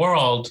open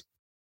world,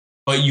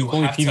 but you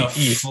have to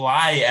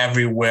fly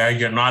everywhere.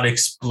 You're not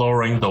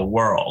exploring the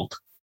world.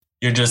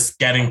 You're just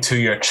getting to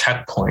your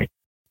checkpoint.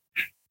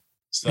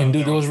 So and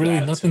dude, there was really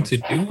nothing to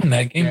do in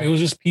that game. Yeah. It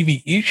was just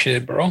PvE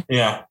shit, bro.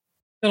 Yeah.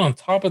 And on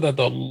top of that,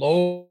 the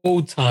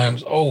load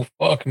times. Oh,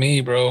 fuck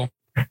me, bro.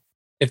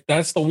 If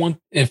that's the one,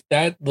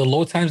 the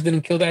load times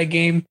didn't kill that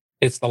game,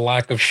 it's the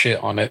lack of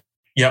shit on it.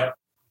 Yep.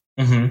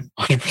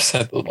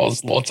 100%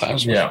 those load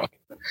times. Yeah.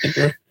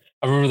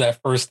 I remember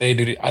that first day,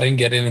 dude. I didn't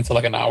get in until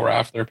like an hour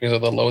after because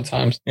of the load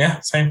times. Yeah,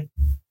 same.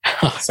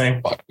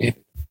 Fuck me.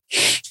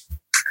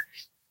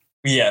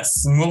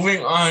 Yes.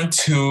 Moving on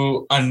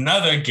to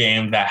another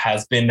game that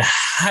has been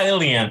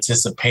highly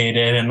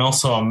anticipated and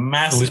also a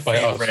massive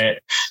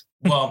favorite.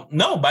 Well,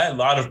 no, by a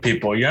lot of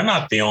people. You're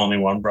not the only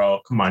one,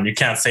 bro. Come on, you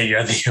can't say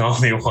you're the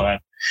only one.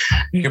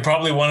 You're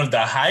probably one of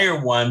the higher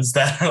ones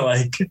that are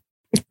like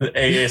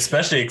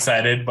especially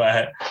excited,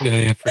 but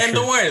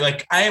don't worry,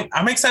 like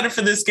I'm excited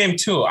for this game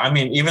too. I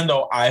mean, even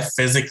though I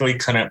physically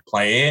couldn't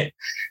play it,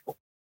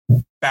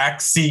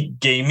 backseat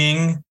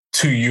gaming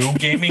to you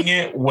gaming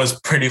it was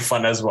pretty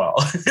fun as well.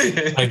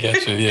 I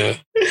get you, yeah.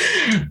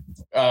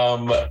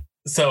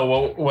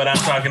 So what I'm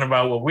talking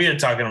about, what we are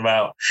talking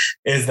about,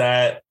 is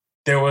that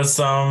there was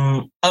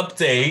some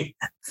update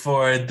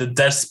for the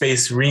Dead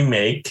Space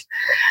remake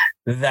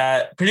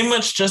that pretty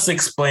much just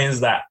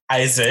explains that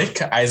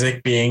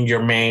Isaac being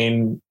your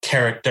main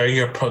character,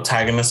 your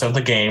protagonist of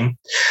the game,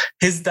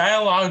 his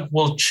dialogue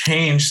will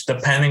change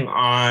depending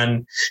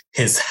on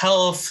his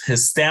health,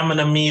 his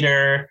stamina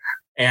meter,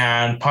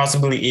 and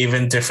possibly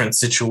even different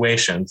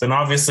situations. And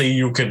obviously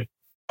you could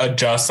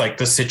adjust like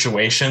the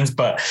situations,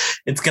 but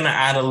it's going to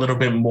add a little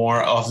bit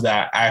more of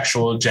that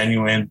actual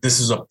genuine, this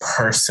is a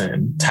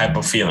person type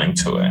of feeling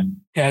to it.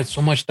 Yeah, it's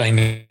so much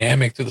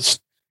dynamic to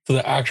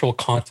the actual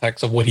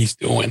context of what he's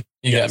doing.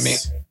 You get me?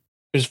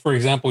 Because, for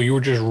example, you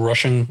were just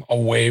running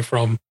away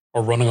from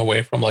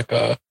like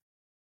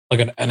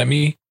an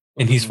enemy,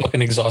 and he's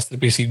fucking exhausted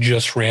because he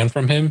just ran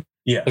from him.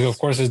 Yeah. Like, of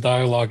course, his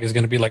dialogue is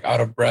going to be like out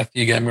of breath.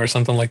 You get me, or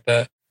something like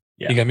that.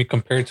 Yeah. You get me?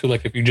 Compared to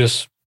like if you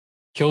just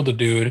killed a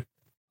dude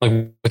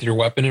like with your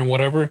weapon and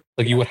whatever,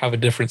 like you would have a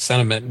different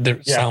sentiment.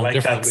 Sound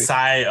like that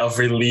sigh of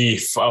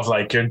relief of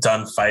like you're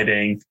done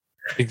fighting.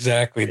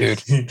 Exactly,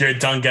 dude. You're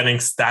done getting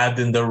stabbed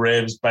in the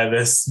ribs by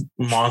this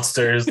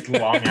monster's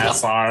long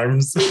ass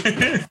arms.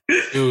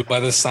 Dude,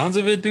 by the sounds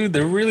of it, dude,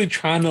 they're really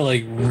trying to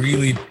like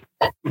really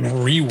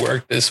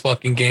rework this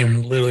fucking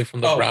game literally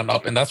from the ground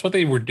up, and that's what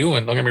they were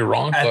doing. Don't get me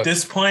wrong. At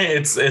this point,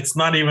 it's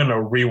not even a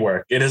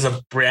rework. It is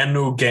a brand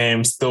new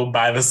game, still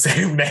by the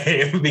same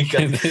name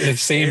because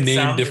same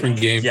name, different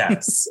game.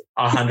 Yes,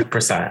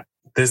 100%.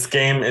 This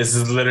game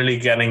is literally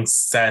getting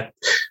set.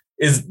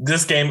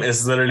 This game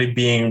is literally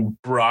being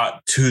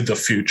brought to the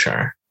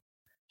future?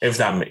 If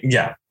that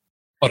yeah,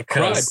 but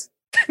cried.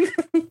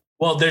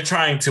 Well, they're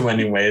trying to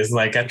anyways.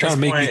 Like at trying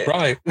this to make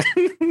point, me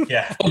cry.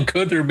 Yeah, how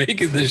good they're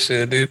making this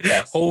shit, dude.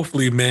 Yes.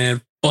 Hopefully,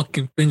 man.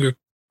 Fucking finger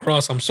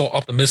crossed. I'm so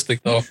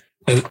optimistic though.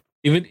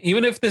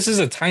 Even if this is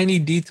a tiny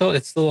detail,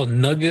 it's still a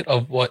nugget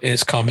of what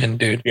is coming,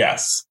 dude.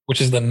 Yes,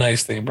 which is the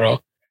nice thing, bro.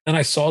 And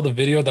I saw the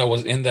video that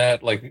was in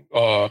that like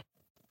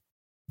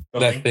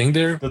that thing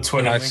there, the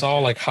Twitter. And I saw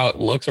like how it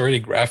looks already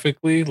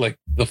graphically, like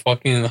the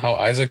fucking how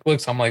Isaac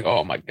looks. I'm like,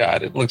 oh my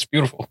god, it looks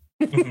beautiful.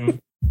 Mm-hmm.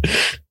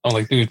 I'm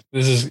like, dude,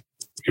 this is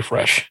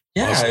fresh.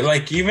 Yeah, honestly.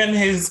 Like even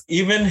his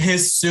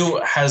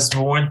suit has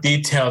more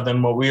detail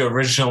than what we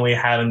originally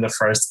had in the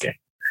first game.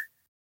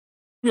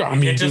 Yeah, I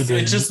mean, it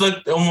just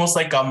looked almost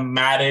like a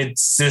matted,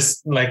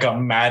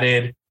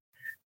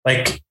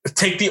 like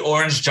take the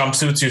orange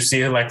jumpsuits you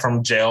see like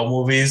from jail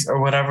movies or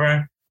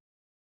whatever.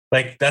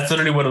 Like that's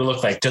literally what it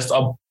looked like, just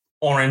a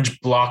orange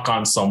block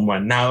on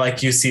someone. Now,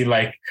 like you see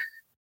like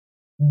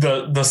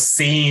the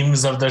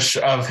seams of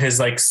of his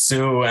like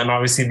suit and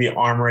obviously the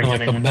armor, and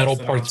like the metal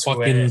parts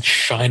fucking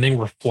shining,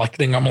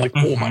 reflecting. I'm like,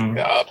 oh my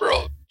god,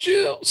 bro,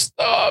 chill,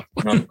 stop.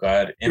 Oh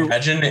god,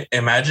 imagine it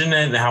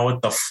now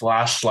with the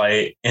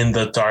flashlight in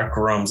the dark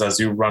rooms as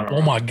you run around.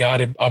 Oh my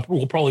god,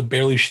 we'll probably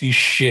barely see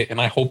shit, and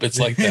I hope it's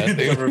like that.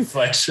 The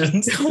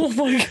reflections. Oh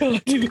my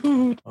god,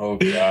 dude. Oh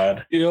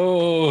god.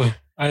 Yo,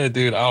 I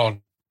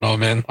don't know,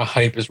 man. The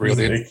hype is real,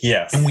 dude.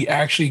 Yes. And we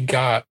actually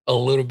got a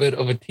little bit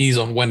of a tease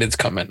on when it's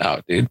coming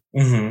out, dude.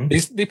 Mm-hmm.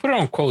 They put it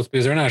on quotes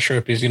because they're not sure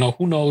because,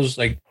 who knows,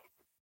 like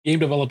game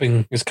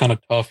developing is kind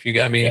of tough. You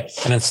got me.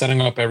 Yes. And then setting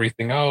up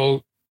everything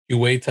out,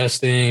 UA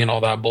testing and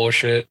all that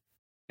bullshit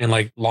and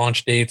like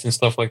launch dates and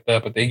stuff like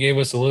that. But they gave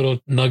us a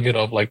little nugget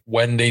of like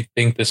when they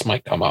think this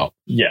might come out.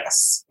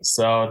 Yes.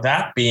 So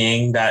that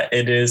being that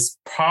it is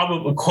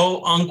probably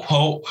quote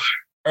unquote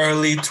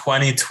early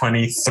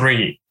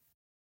 2023.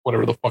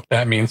 Whatever the fuck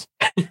that means.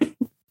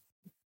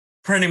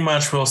 Pretty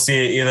much we'll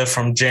see it either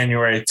from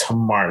January to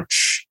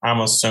March, I'm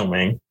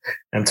assuming,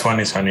 in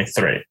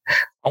 2023.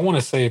 I want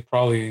to say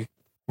probably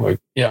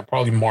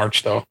probably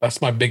March though. That's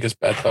my biggest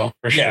bet though,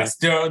 for sure. Yes,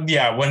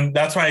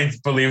 that's why I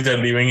believe they're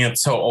leaving it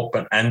so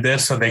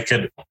open-ended so they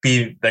could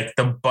be like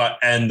the butt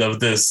end of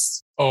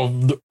this.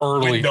 Of the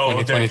early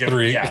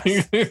 2023. Yes.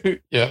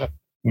 Yeah.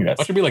 Yes.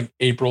 That should be like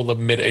April, the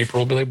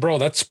mid-April. Be like, bro,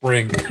 that's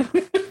spring.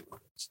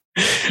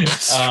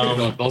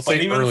 Don't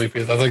say early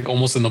because that's like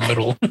almost in the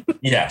middle.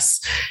 Yes.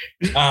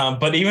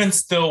 But even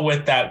still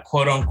with that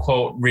quote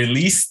unquote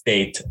release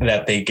date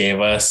that they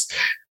gave us,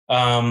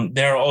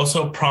 they're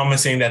also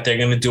promising that they're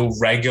going to do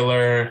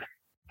regular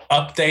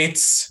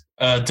updates,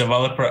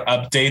 developer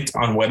update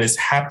on what is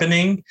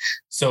happening.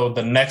 So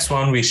the next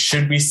one we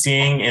should be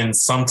seeing in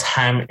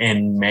sometime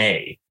in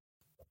May.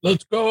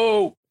 Let's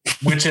go.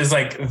 Which is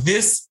like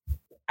this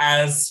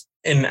as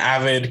an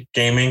avid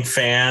gaming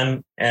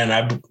fan, and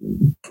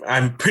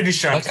I'm pretty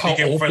sure I'm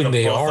speaking for the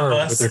both of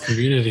us. With their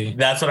community.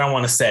 That's what I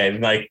want to say.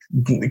 Like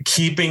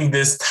keeping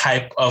this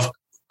type of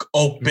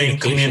open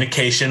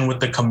communication with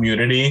the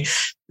community.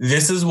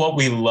 This is what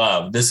we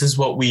love. This is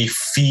what we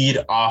feed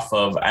off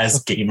of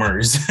as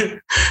gamers.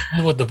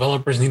 That's what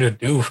developers need to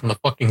do from the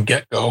fucking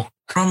get-go.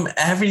 From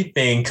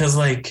everything, because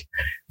like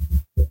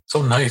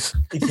so nice.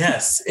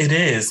 Yes, it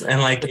is.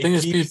 And like the thing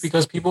is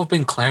because people have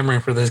been clamoring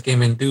for this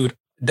game, and dude,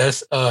 Dead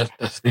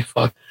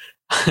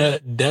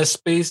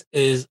Space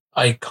is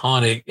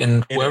iconic,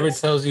 and whoever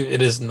tells you it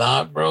is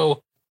not,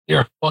 bro,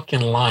 you're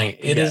fucking lying.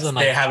 It is an iconic.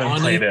 They haven't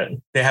played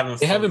it. They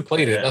haven't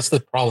played it. That's the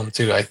problem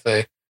too, I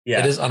say. Yeah.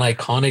 It is an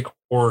iconic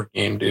horror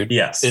game, dude.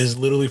 Yes. It is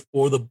literally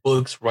for the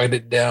books. Write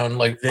it down,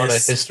 like part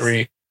of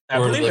history. I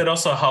believe it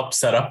also helped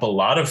set up a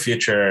lot of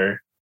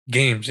future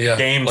games. Yeah.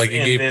 Like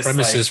it gave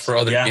premises for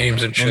other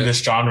games and shit. In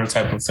this genre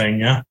type of thing.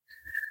 Yeah.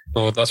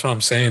 So that's what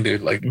I'm saying,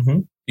 dude. Like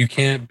you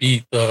can't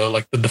beat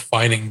the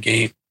defining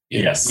game.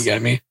 Yes. You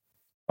get me?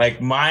 Like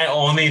my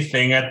only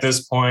thing at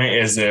this point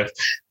is if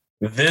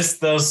this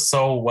does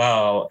so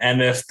well,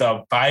 and if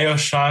the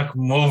BioShock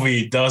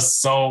movie does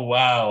so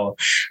well,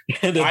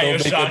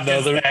 BioShock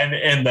is then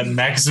in the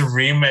next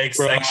remake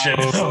section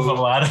of a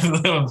lot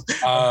of them.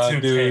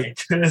 Dude,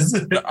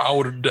 I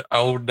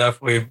would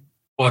definitely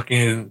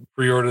fucking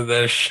pre-order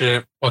that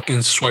shit.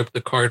 Fucking swipe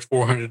the card,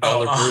 $400.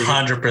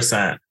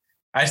 100%.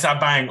 I stopped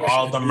buying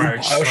all the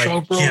merch.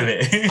 BioShock, bro, give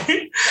it.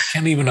 I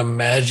can't even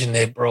imagine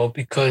it, bro,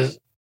 because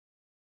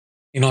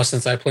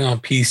since I play on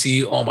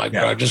PC, oh my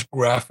god, just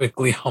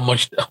graphically how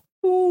much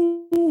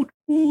food.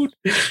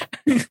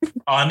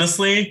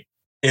 Honestly,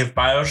 if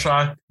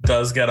BioShock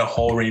does get a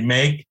whole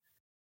remake,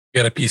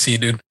 get a PC,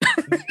 dude.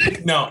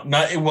 No,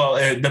 not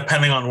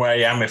depending on where I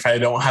am. If I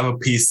don't have a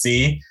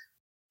PC,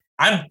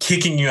 I'm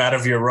kicking you out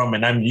of your room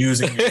and I'm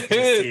using your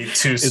PC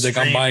to It's like,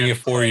 I'm buying it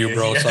for you,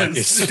 bro, so I can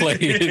play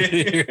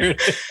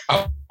it.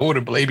 I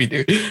wouldn't blame you,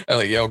 dude. I'm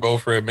like, yo, go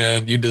for it,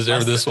 man. You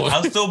deserve this one.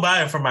 I'll still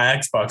buy it for my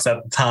Xbox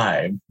at the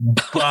time,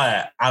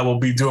 but I will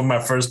be doing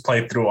my first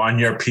playthrough on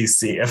your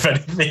PC, if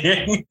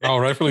anything. Oh,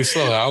 rightfully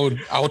so. I would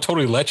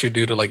totally let you,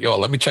 dude. Like, yo,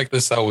 let me check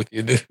this out with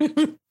you,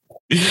 dude.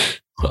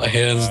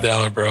 Hands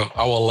down, bro.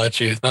 I will let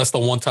you. That's the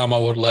one time I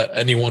would let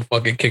anyone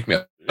fucking kick me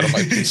out of my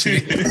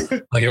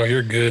PC. Like, yo,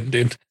 you're good,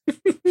 dude.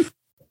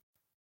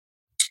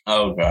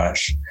 Oh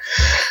gosh.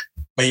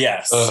 But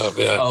yes,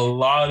 a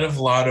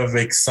lot of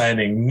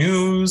exciting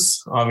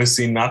news.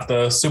 Obviously not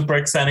the super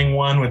exciting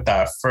one with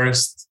that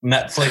first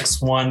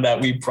Netflix one that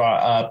we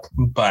brought up,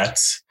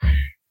 but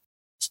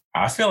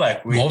I feel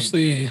like we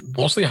mostly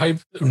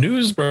hype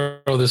news, bro,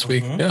 this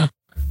week.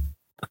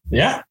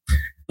 Yeah.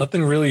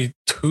 Nothing really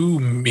too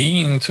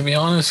mean, to be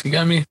honest. You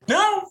got me?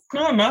 No,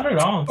 not at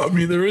all. I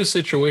mean, there is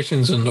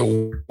situations in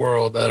the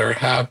world that are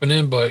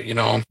happening, but you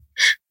know,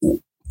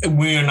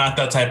 we are not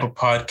that type of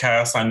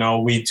podcast. I know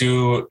we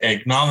do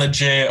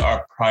acknowledge it.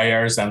 Our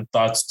prayers and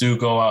thoughts do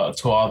go out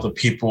to all the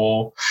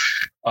people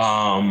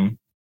in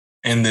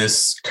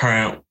this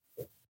current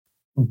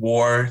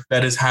war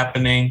that is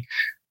happening.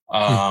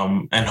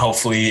 And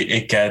hopefully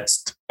it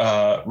gets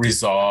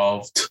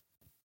resolved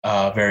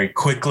very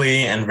quickly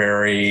and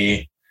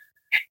very,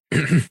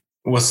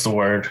 what's the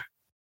word?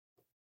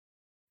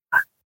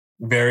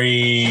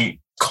 Very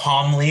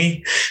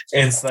calmly.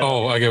 It's like,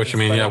 I get what you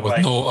mean. Yeah, with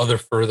like, no other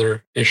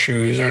further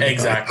issues or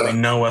exactly like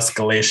no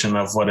escalation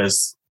of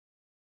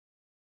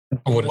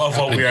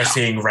what we are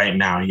seeing right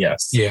now.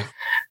 Yes. Yeah.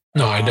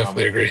 No, I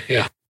definitely agree.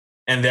 Yeah.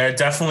 And there are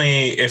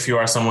definitely, if you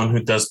are someone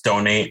who does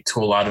donate to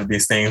a lot of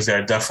these things,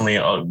 there are definitely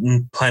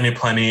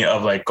plenty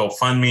of like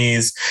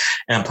GoFundMe's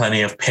and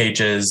plenty of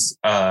pages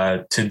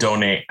to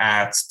donate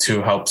at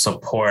to help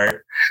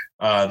support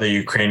the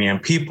Ukrainian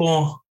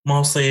people,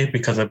 mostly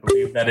because I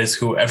believe that is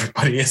who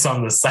everybody is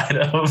on the side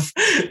of.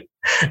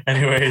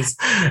 Anyways,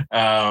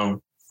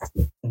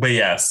 but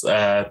yes,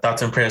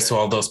 thoughts and prayers to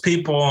all those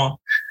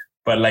people.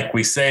 But like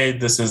we say,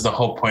 this is the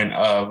whole point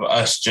of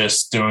us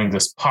just doing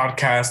this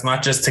podcast,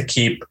 not just to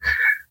keep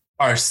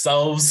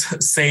ourselves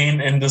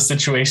sane in the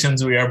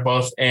situations we are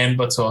both in,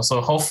 but to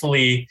also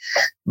hopefully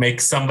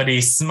make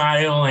somebody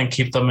smile and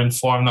keep them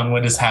informed on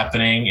what is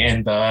happening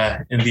in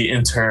the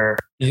interwebs.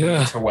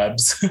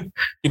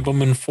 Keep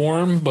them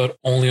informed, but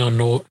only on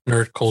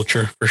nerd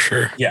culture for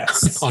sure.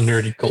 Yes, on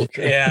nerdy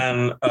culture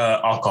and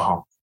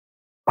alcohol.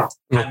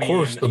 And of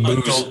course, the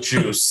booze.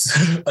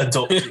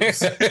 Adult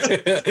juice,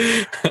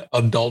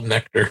 adult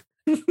nectar.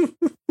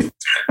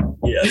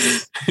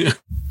 Yes.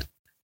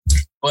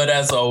 But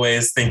as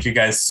always, thank you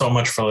guys so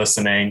much for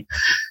listening.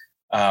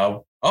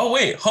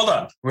 Wait, hold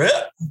on.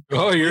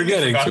 Oh, you're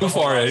getting too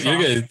far.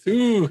 You're getting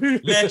too.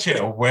 Leche,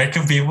 where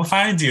can people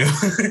find you?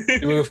 You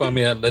can find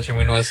me at Leche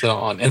Minuesa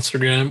on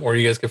Instagram, or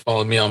you guys can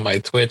follow me on my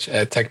Twitch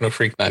at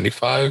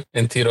TechnoFreak95.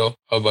 And Tito,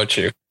 how about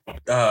you?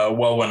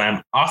 Well, when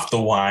I'm off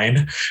the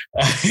wine,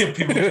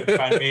 people can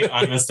find me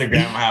on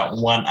Instagram at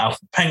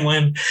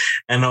OneAlphaPenguin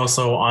and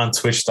also on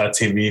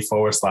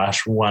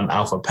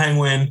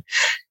twitch.tv/OneAlphaPenguin.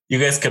 You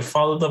guys can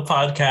follow the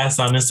podcast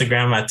on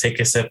Instagram at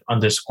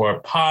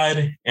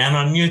takeasip_pod and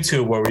on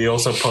YouTube, where we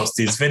also post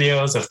these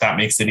videos, if that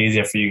makes it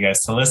easier for you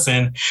guys to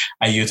listen,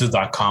 at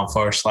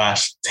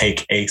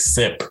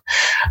youtube.com/takeasip.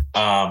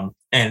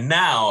 And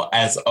now,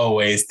 as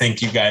always,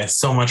 thank you guys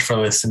so much for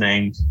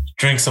listening.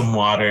 Drink some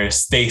water,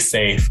 stay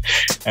safe,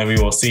 and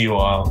we will see you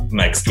all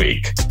next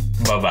week.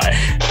 Bye-bye.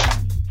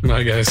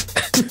 Bye, guys.